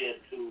 They'll get a chance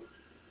to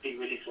be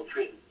released from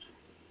prison.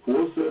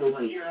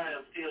 But here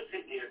I am still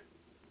sitting here,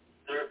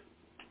 sir.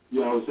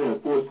 Yeah, I was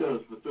saying 4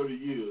 sentences for 30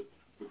 years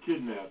for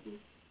kidnapping,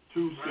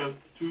 2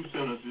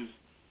 sentences,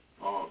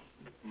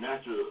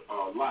 natural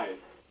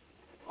life,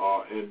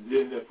 and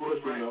then that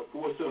first one,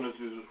 4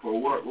 sentences for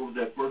what? What was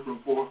that first one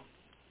for?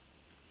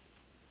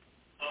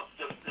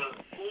 The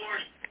 4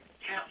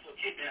 counts of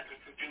kidnapping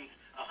produced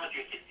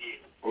 150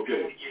 years.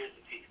 Okay. 40 years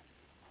apiece.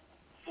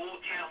 4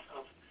 counts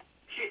of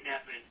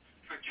kidnapping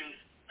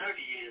produced 30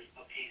 years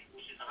apiece,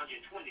 which is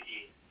 120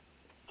 years.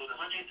 So the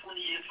 120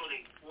 years for the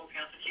 4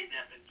 counts of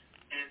kidnapping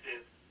and the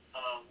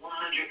 160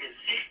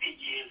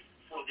 years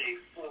for the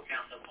 4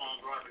 counts of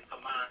armed robbery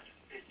combined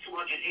is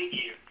 208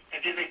 years. And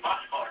then they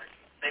boxcard it.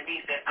 That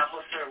means that I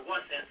must serve 1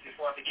 sentence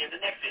before I begin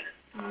the next sentence.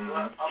 Mm-hmm.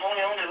 Well, I'm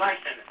only on a life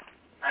sentence.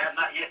 I have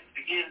not yet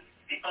begin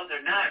the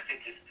other 9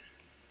 sentences.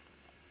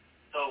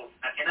 So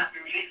I cannot be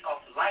released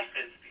off the life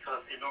sentence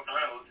because in North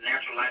Carolina,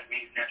 natural life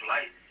means natural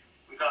life,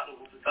 regardless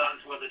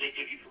whether they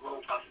give you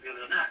parole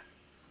possibility or not.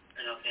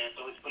 You know what I'm saying?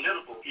 So it's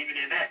political, even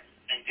in that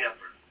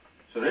endeavor.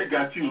 So they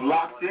got you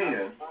locked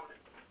in.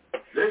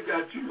 They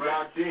got you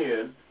locked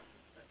in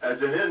as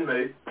an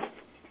inmate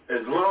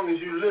as long as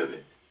you live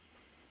it.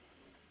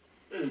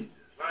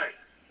 Right.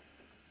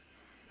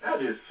 That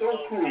is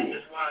so cruel.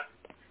 This is why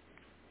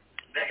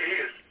that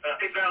is.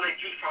 It violates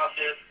due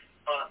process.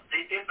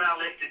 It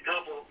violates the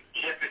double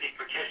jeopardy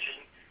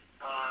protection.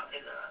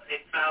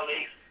 It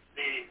violates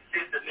the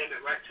 5th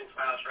Amendment right to a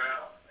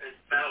trial. It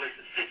violates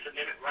the 6th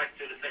Amendment right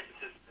to the Defense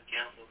Assistance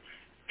Council.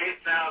 It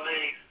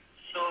violates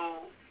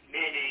so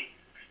many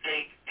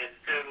state and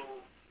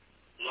federal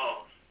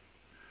laws.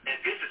 And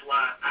this is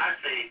why I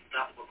say,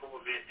 Dr.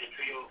 McCorvey, and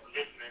to your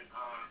listening,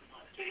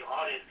 to your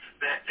audience,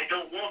 that they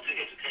don't want to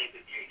entertain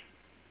this case.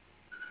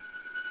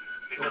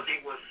 Because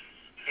it was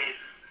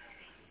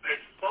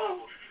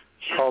exposed.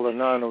 Call the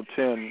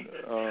 9010.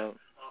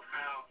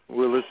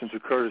 We're listening to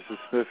Curtis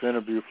Smith's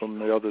interview from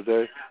the other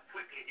day.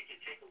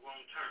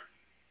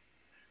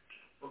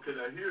 Okay,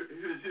 now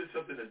here's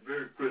something that's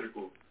very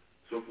critical.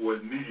 So for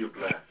media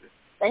blasting.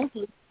 Thank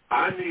you.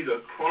 I need a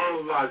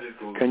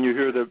chronological. Can you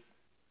hear the?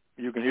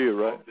 You can hear,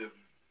 right?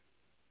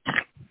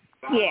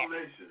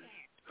 Violations,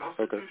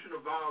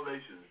 constitutional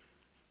violations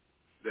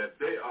that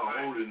they are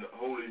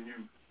holding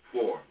you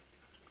for.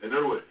 In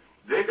other words,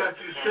 they got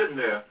you sitting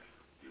there.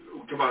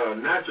 We're talking about a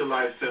natural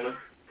life center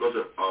plus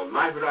a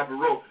life without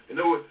parole. In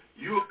other words,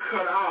 you're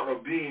cut out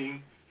of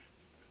being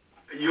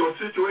your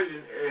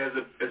situation as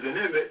an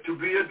inmate to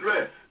be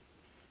addressed.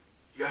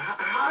 Yeah,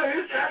 how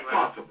is that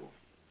possible?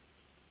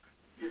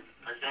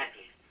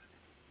 Exactly.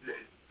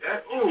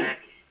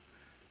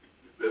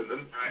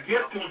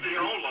 Get to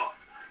your own law.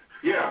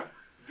 Yeah,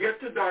 get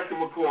to Dr.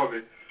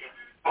 McCorvey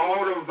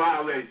all them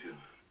violations,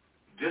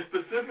 just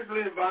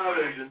specifically the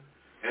violation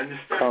and the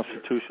statute.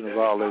 Constitutional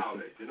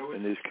violation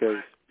in this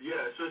case.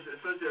 Yeah,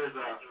 such as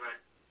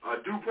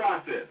a due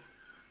process.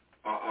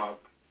 How,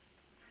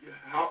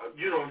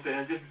 you know what I'm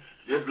saying?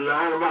 Just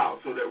line them out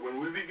so that when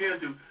we begin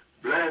to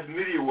blast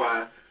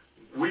media-wise,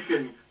 we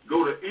can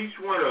go to each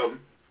one of them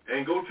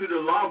and go to the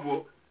law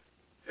book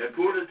and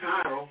pull the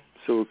title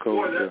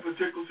for that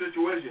particular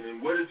situation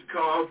and what it's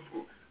called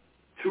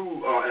to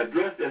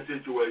address that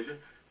situation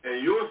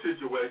and your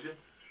situation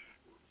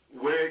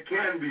where it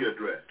can be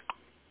addressed.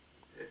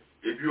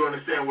 If you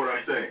understand what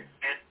I'm saying.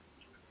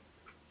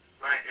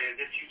 Right, and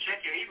if you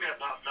check your email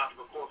box,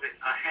 Dr. McCorvey,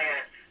 I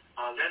had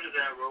a letter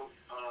that I wrote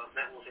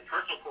that was a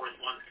personal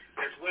correspondence,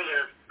 as well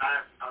as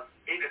I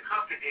being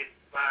accompanied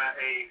by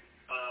a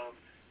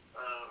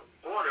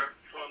order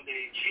from the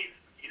Chief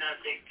United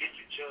States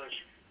District Judge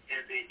in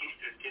the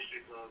Eastern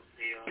District of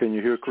the... Can you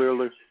hear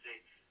clearly?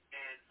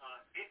 And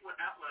it would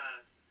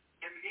outline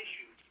every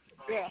issue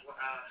of what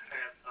I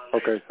have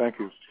okay, thank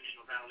you.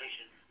 Constitutional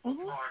violation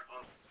part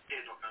of the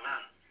state of North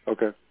Carolina.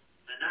 Okay.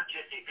 And not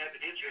just the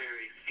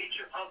evidentiary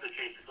feature of the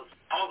case, because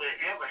all they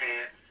ever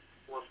had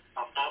was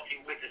a faulty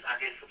witness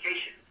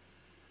identification.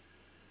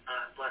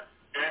 But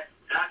that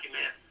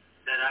document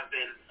that I've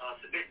been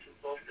submitting to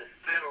both the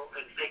federal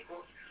and state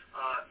courts,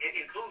 it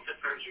includes the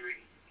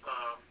perjury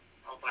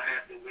on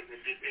behalf of the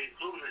witnesses. It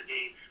included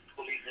the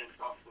police and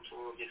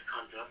prosecutorial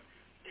misconduct.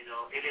 You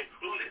know, it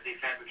included the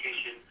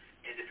fabrication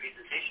and the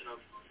presentation of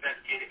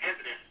fabricated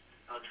evidence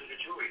to the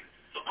jury.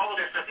 So all of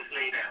that stuff is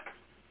laid out.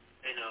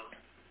 You know,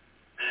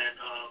 and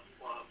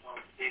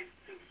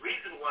the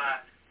reason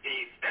why the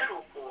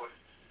federal court,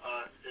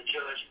 the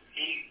judge,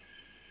 he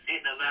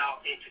didn't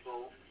allow it to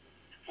go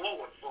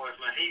forward for as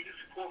my habeas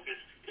corpus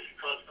is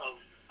because of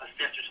a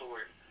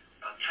statutory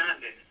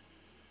time limit.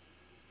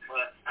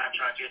 But I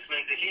tried to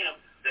explain to him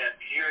that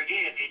here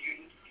again,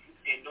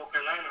 in North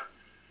Carolina,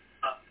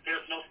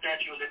 there's no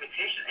statute of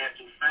limitation as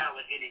to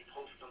filing any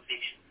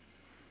post-conviction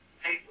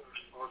papers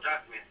or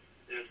documents.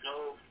 There's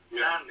no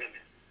time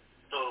limit.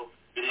 So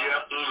you're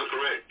absolutely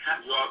correct.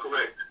 You are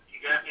correct. You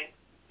got me?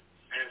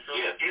 And so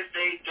if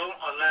they don't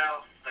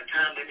allow a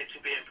time limit to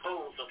be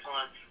imposed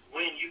upon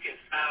when you can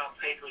file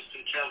papers to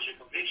challenge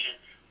your conviction,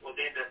 well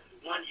then the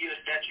 1 year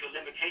statute of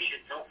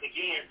limitation don't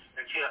begin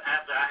until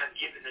after I have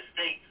given the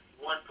state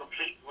one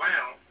complete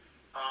round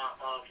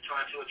of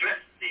trying to address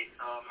the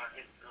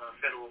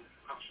federal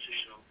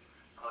constitutional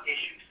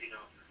issues, you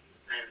know.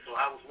 And so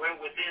I was well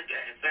within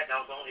that. In fact,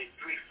 I was only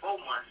 3-4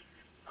 months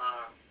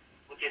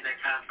within that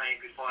time frame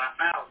before I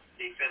filed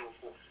the federal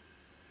court.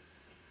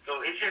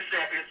 So it's just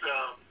that it's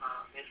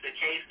a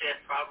case that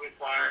probably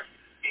requires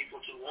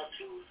people to want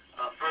to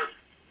first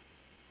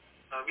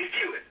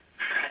review it.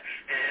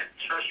 And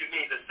trust you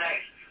me, the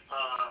facts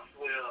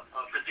will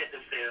present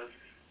themselves.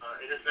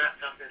 It is not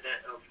something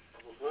that of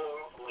a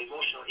moral or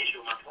emotional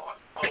issue on my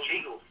part, or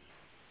legal.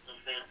 You know what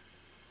I'm saying?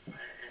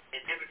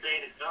 And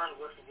everything is done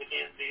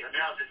within the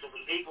analysis of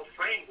a legal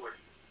framework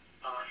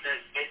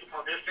that's based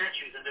upon their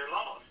statutes and their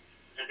laws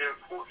and their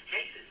court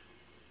cases.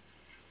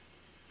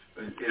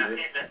 I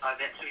sent that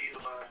to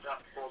you,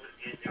 Dr. Corbett,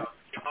 in your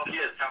office.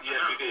 Yes,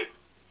 you did.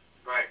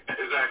 Right,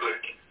 exactly.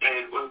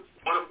 And what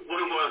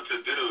we wanted to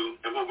do,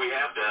 and what we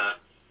have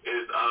done,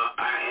 is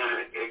I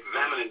am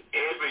examining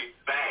every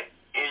fact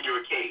in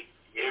your case,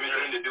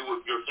 everything to do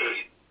with your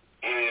case.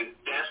 And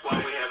that's why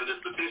we're having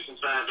this petition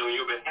signed on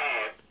your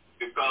behalf,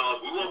 because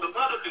we want the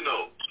public to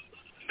know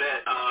that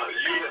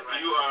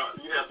you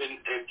have been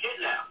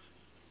kidnapped.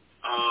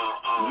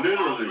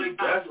 Literally,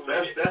 that's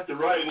the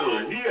right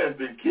word. He has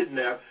been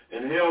kidnapped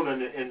and held in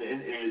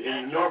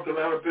the North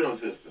Carolina penal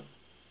system.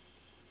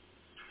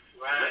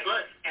 Right.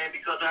 And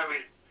because I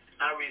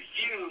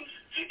refuse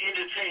to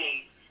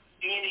entertain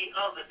any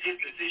other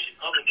disposition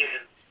other than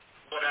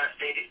what I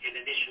stated in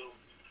the initial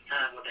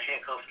time when the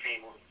handcuffs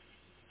came on.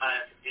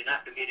 I did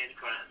not commit any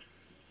crimes.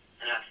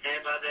 And I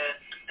stand by that,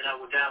 and I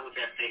will die with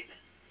that statement.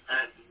 I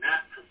have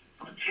not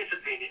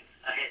participated.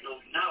 I had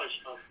no knowledge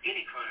of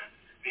any crime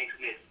being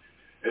committed.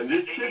 And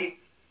this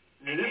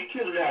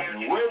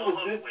kidnapping, where was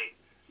this?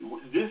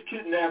 This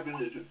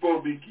kidnapping is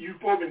supposed to be, you've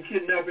been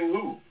kidnapping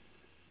who?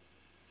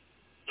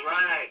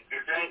 Right,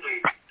 exactly.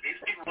 These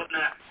people was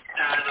not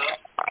tied up.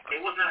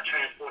 They was not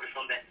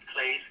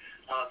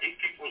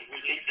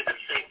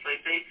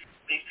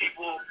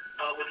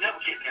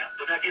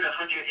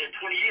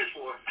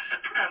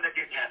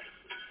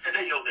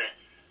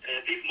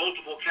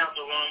multiple counts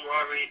of armed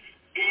robbery,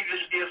 even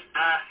if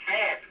I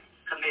had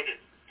committed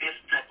this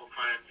type of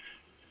crime.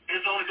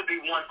 There's only to be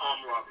one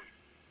armed robbery.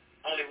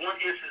 Only one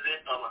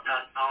incident of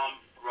an armed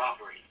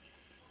robbery.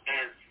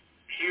 And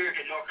here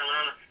in North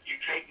Carolina,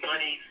 you take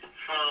money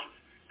from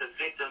the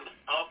victims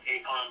of a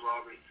armed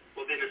robbery.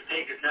 Well, then the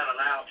state is not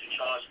allowed to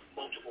charge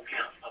multiple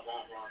counts of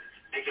armed robbery.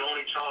 They can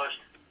only charge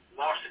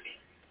larceny.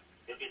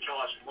 They can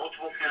charge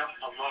multiple counts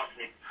of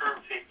larceny per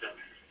victim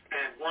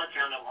and one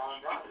count of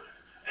armed robbery.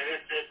 And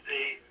it's just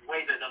the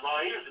way that the law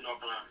is in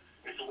North Carolina.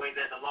 It's the way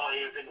that the law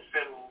is in the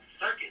federal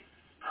circuit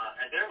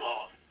and their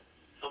laws.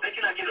 So they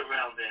cannot get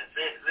around that.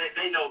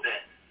 They know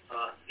that.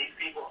 These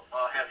people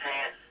have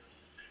had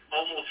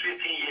almost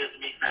 15 years to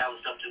be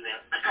balanced up to them.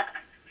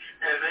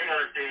 And they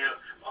understand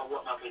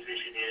what my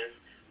position is.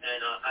 And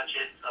I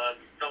just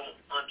don't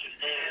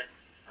understand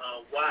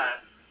why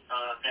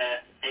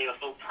that they are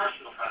so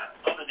personified,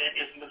 other than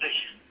it's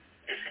malicious.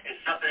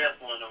 It's something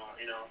else going on,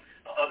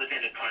 other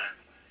than the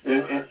crime.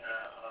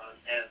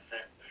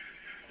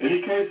 In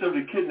the case of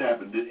the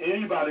kidnapping, did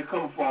anybody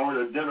come forward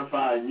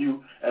identifying you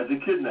as a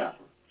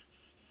kidnapper?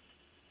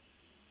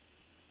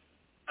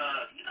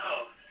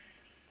 No.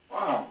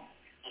 Wow.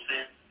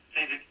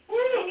 See,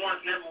 the ones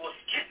never was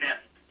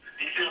kidnapped.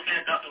 You see what I'm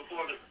saying, Dr.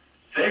 McCorvey?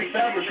 They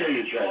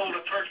fabricated that.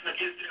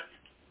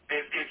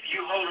 If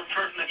you hold a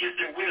person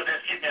against their will,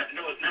 that's kidnapping.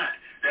 No, it's not.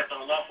 That's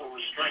unlawful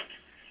restraint.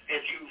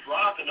 If you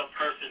rob a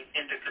person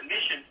into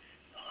commission,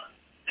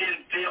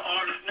 then they are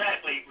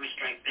automatically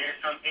restraint. There's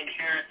some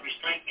inherent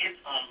restraint in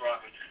armed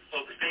robbery.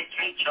 So the state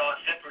can't charge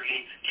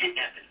separately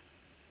kidnapping.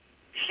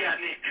 Yeah, I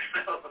mean,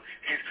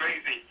 it's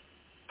crazy.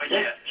 But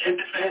yeah,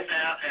 check the facts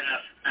out, and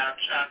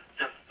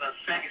the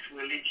facts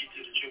will lead you to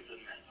the truth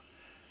of the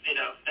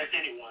matter. That's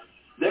anyone.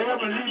 They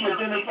haven't even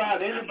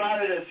identified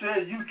anybody that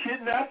says you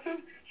kidnapped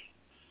him?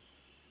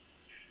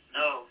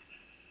 No.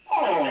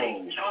 Oh,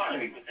 they charge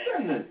me with that.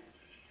 Goodness.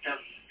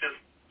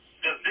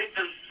 The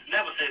victims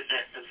never said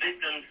that. The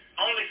victims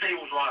only say it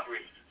was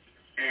robbery,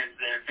 and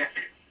that's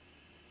it.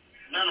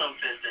 None of them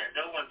says that.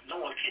 No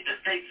one. The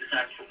state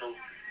decided to put those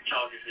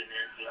charges in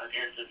there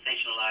to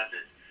sensationalize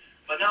it.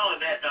 But not only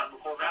that, Dr.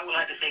 McCorvey, I would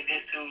like to say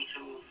this to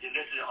the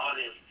listening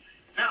audience.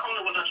 Not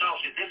only was I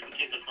charged with this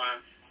particular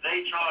crime,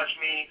 they charged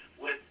me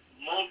with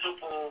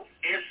multiple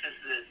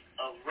instances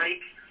of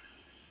rape,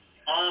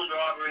 armed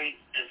robbery,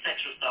 and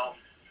sexual assault,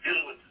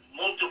 dealing with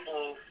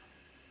multiple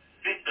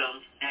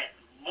victims at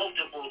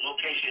multiple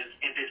locations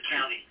in this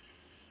county,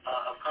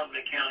 of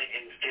Cumberland County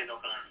in the state of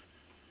North Carolina.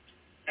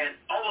 And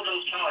all of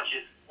those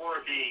charges were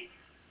the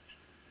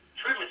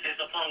premises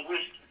upon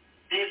which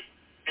this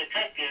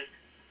detective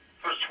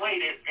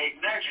persuaded a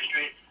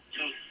magistrate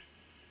to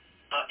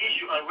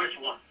issue an arrest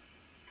warrant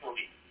for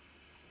me.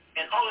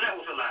 And all of that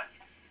was a lie.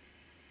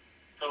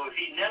 So if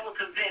he never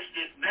convinced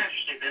this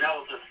magistrate that I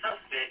was a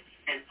suspect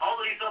in all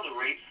of these other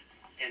rapes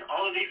and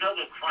all of these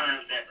other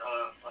crimes that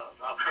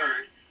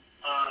occurred,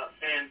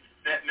 then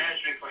that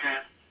magistrate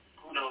perhaps,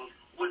 who knows,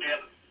 wouldn't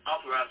have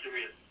authorized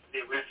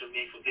the arrest of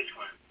me for this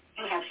crime.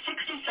 You have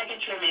 60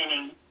 seconds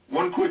remaining.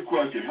 One quick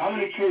question. How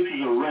many cases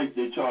of rape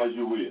they charge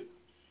you with?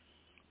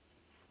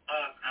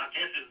 I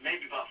guess it's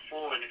maybe about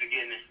 4 in the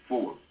beginning. 4.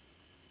 I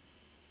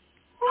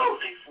would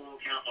say 4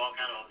 counts, all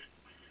kind of.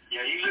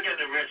 Yeah, you look at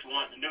the arrest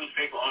warrant, the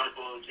newspaper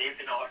articles,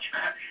 and all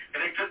that,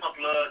 and they took my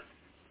blood,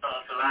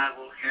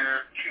 saliva,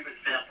 hair, cubic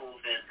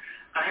samples, and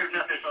I heard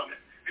nothing from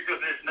it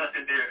because there's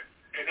nothing there,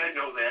 and they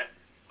know that,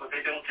 but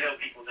they don't tell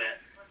people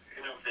that.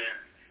 You know what I'm saying?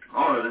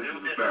 Oh, this is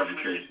a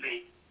fabrication.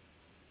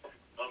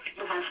 Okay.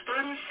 You have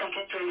 30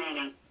 seconds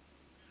remaining.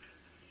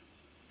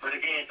 But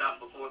again,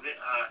 Dr. McCorvey,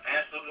 I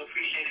absolutely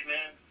appreciate it,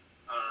 man.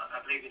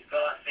 I believe it's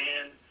God's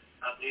hand.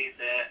 I believe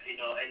that,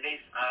 at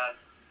least I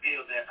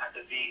feel that I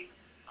could be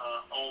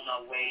on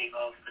my way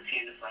of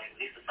continuing to fight. At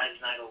least the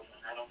fight's not over.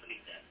 I don't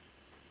believe that.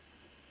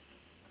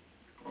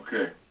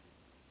 Okay.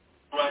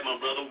 All right, my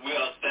brother. We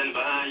are standing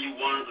behind you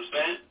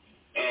 100%,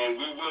 and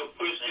we will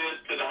push this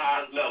to the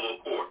highest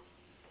level of court.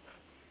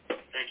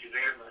 Thank you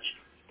very much.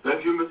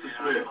 Thank you, Mr.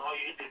 Smith.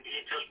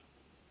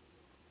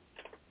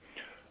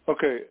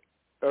 Okay,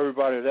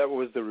 everybody, that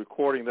was the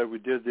recording that we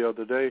did the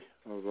other day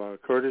of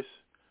Curtis.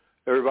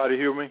 Everybody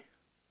hear me?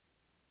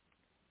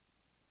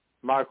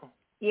 Michael?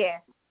 Yeah.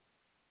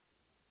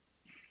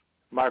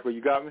 Michael,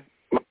 you got me?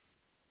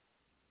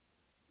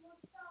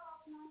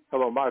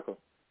 Hello, Michael.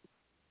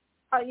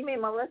 Oh, you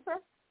mean Melissa?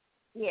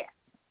 Yeah.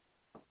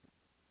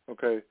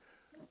 Okay.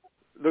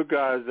 Look,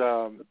 guys,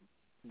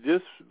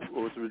 this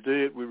was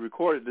we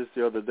recorded this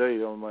the other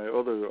day on my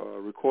other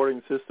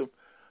recording system,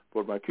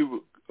 but my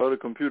other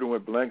computer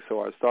went blank,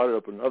 so I started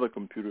up another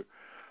computer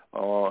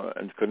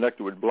and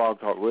connected with Blog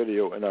Talk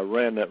Radio, and I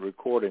ran that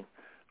recording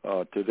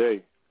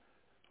today.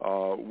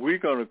 We're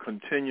going to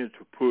continue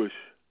to push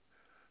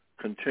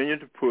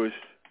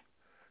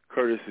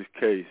Curtis's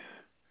case,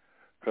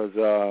 because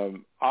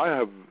I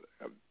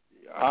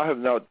have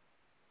not.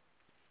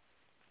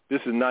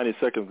 This is 90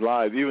 seconds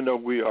live. Even though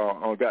we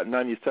are got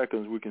 90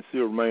 seconds, we can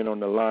still remain on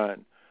the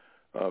line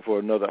for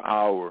another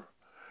hour.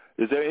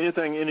 Is there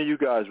anything any of you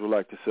guys would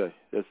like to say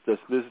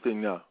that's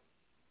listening now?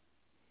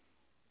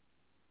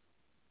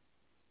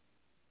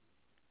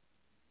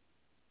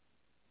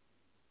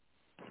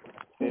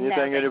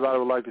 Anything anybody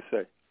would like to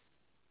say?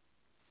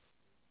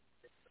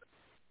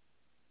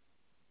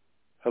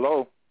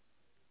 Hello?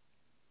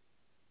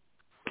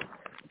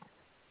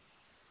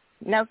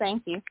 No,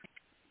 thank you.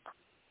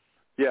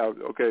 Yeah,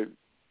 okay.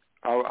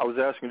 I was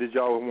asking, did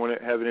y'all want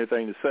to have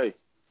anything to say?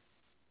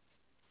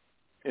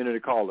 Any of the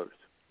callers?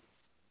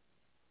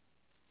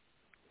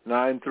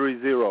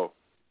 930.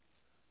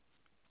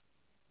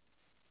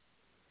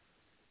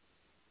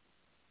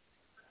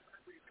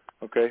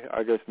 Okay,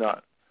 I guess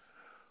not.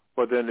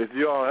 But then if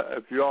you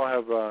all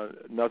have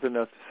nothing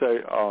else to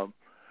say,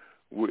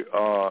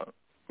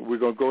 we're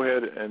going to go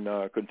ahead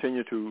and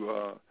continue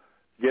to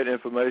get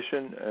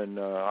information, and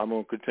I'm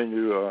going to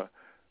continue to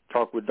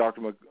talk with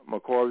Dr.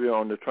 McCorvey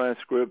on the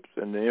transcripts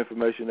and the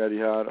information that he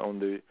had on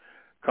the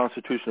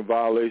constitutional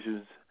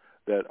violations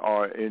that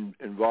are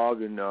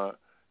involved in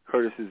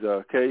Curtis's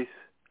case,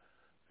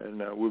 and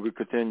we will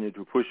continue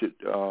to push it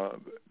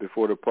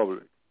before the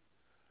public.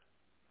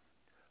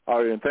 All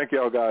right, and thank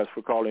you all guys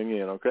for calling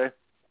in, okay?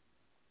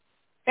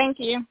 Thank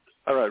you.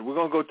 All right, we're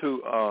going to go to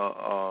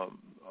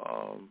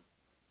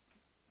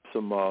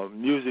some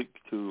music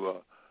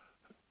to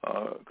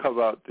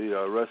cover out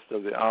the rest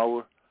of the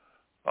hour.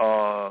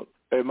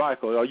 Hey,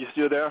 Michael, are you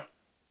still there?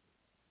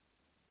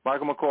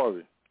 Michael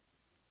McCorvey.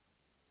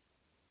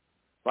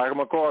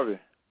 Michael McCorvey.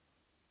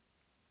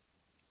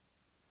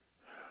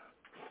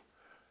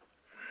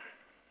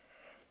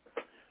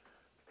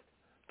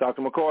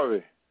 Dr.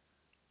 McCorvey.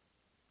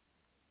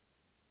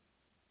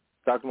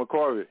 Dr.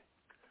 McCorvey.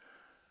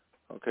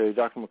 Okay,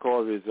 Dr.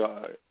 McCorvey is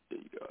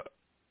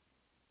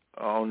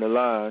on the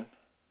line,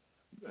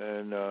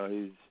 and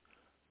he's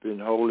been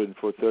holding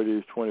for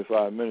 30 to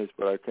 25 minutes,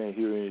 but I can't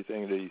hear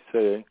anything that he's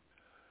saying.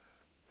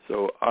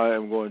 So I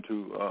am going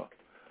to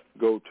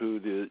go to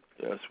the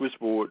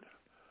switchboard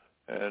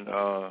and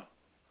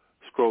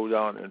scroll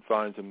down and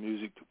find some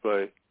music to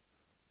play.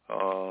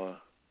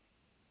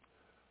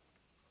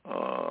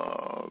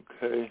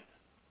 Okay.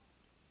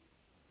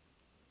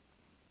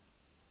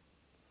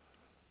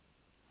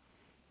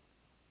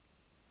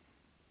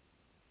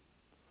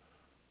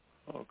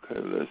 Okay,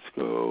 let's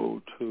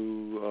go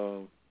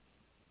to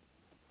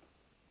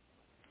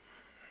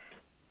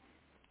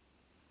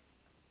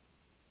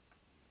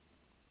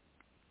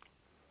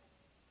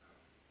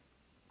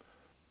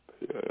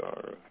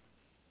PIR,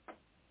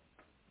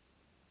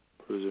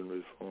 Prison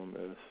Reform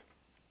S.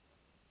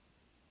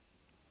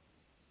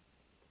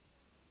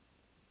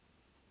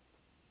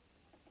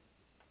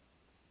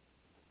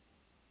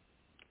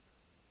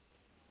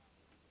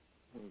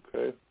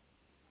 Okay.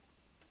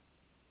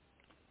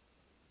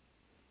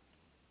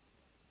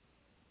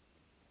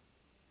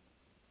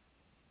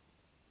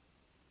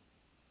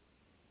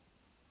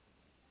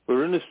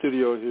 We're in the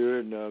studio here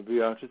in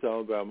Beatrice,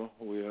 Alabama.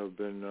 We have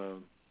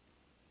been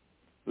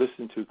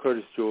listening to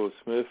Curtis Joel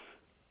Smith.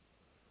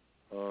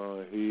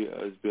 He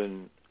has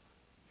been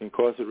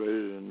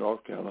incarcerated in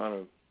North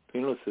Carolina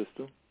penal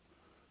system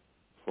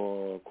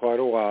for quite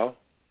a while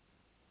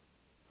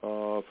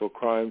for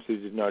crimes he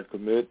did not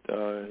commit.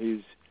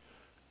 He's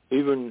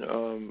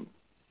even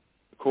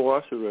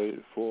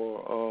incarcerated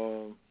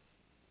for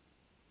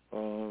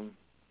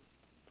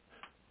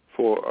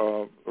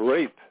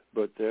rape,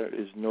 but there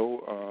is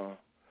no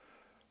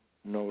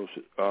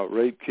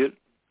rape kit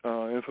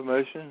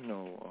information,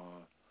 no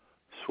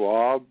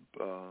swab,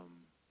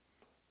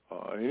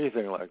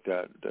 anything like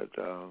that.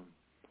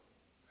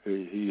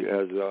 He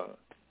has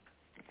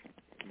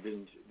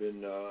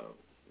been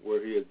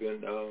where he has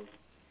been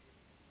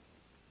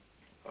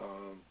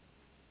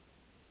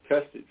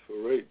tested for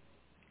rape.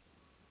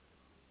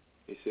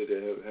 He said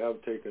they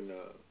have taken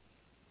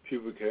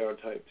pubic hair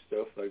type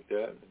stuff like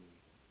that and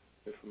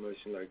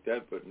information like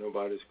that, but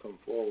nobody's come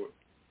forward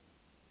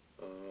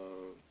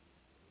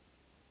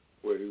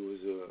where he was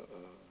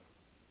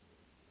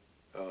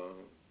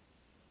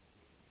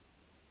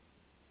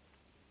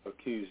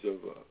accused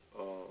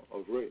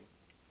of rape.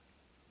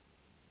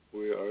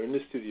 We are in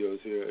the studios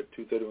here at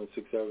 231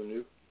 6th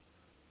Avenue.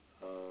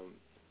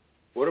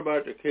 What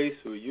about the case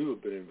where you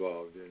have been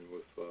involved in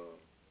with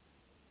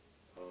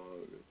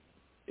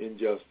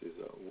injustice?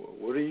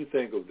 What do you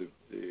think of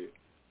the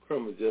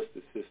criminal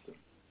justice system?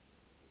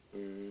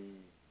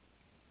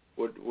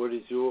 What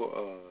is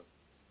your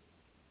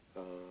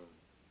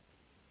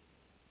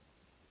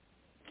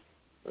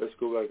let's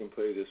go back and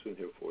play this one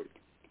here for you.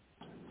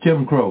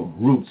 Jim Crow,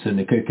 Roots in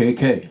the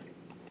KKK.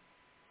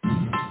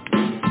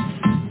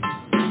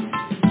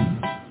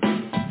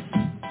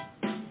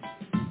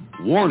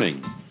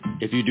 Warning.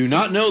 If you do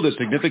not know the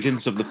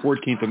significance of the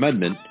 14th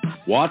Amendment,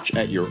 watch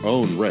at your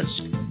own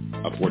risk.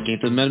 A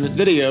 14th Amendment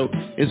video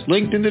is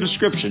linked in the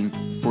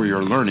description for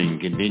your learning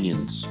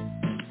convenience.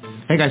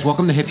 Hey guys,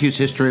 welcome to Hip Hughes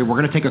History. We're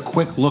going to take a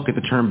quick look at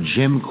the term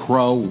Jim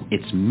Crow,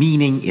 its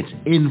meaning, its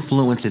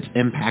influence, its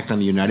impact on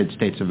the United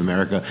States of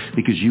America,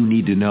 because you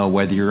need to know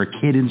whether you're a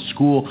kid in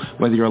school,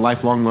 whether you're a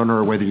lifelong learner,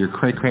 or whether you're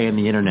cray-cray on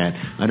the internet.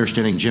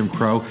 Understanding Jim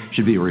Crow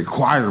should be a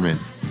requirement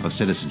of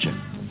citizenship.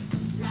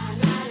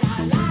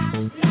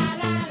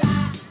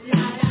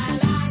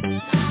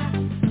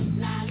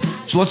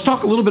 So let's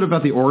talk a little bit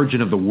about the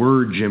origin of the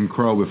word Jim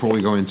Crow before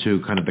we go into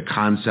kind of the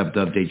concept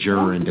of de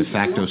jure and de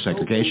facto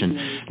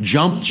segregation.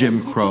 Jump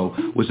Jim Crow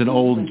was an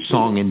old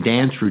song and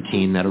dance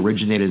routine that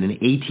originated in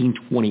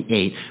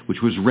 1828,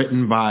 which was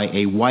written by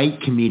a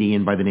white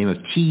comedian by the name of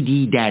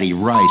T.D. Daddy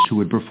Rice, who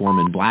would perform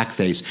in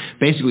blackface,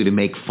 basically to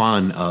make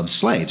fun of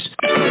slaves.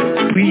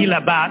 Wheel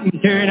about and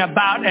turn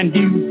about and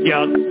do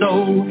just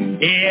so.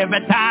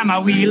 Every time I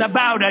wheel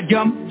about, I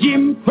jump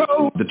Jim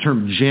Crow. The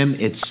term Jim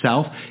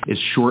itself is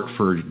short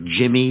for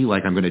Jimmy,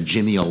 like I'm going to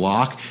Jimmy a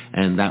lock,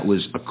 and that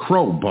was a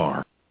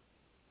crowbar.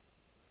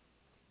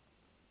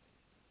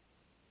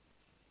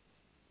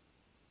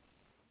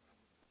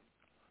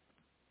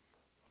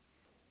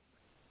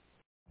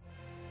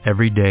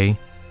 Every day,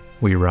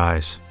 we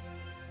rise,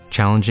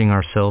 challenging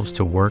ourselves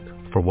to work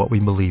for what we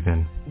believe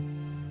in.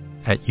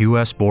 At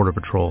U.S. Border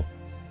Patrol,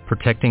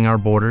 protecting our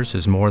borders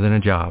is more than a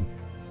job.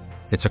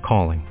 It's a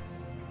calling.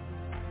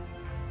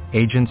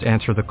 Agents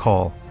answer the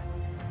call,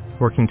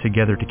 working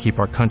together to keep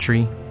our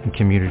country and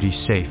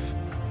communities safe.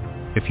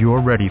 If you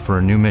are ready for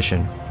a new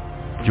mission,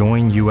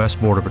 join U.S.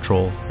 Border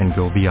Patrol and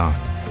go beyond.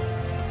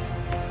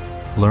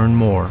 Learn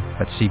more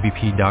at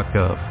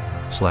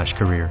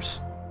cbp.gov/careers.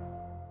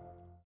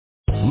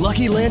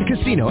 Lucky Land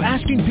Casino,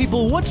 asking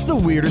people, what's the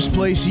weirdest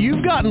place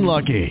you've gotten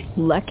lucky?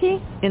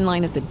 Lucky? In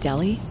line at the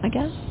deli, I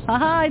guess?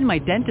 Aha, in my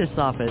dentist's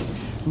office.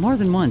 More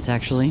than once,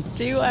 actually.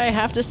 Do I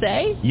have to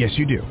say? Yes,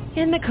 you do.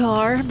 In the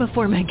car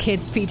before my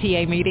kids'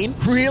 PTA meeting.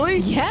 Really?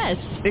 Yes.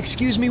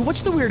 Excuse me,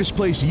 what's the weirdest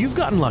place you've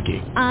gotten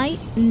lucky? I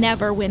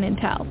never win and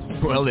tell.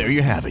 Well, there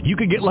you have it. You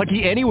can get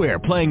lucky anywhere,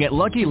 playing at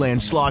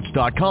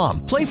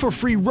LuckyLandSlots.com. Play for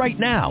free right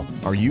now.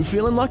 Are you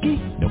feeling lucky?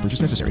 No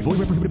purchase necessary. Void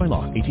where prohibited by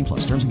law.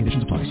 18+. Terms and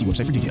conditions apply. See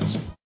website for details.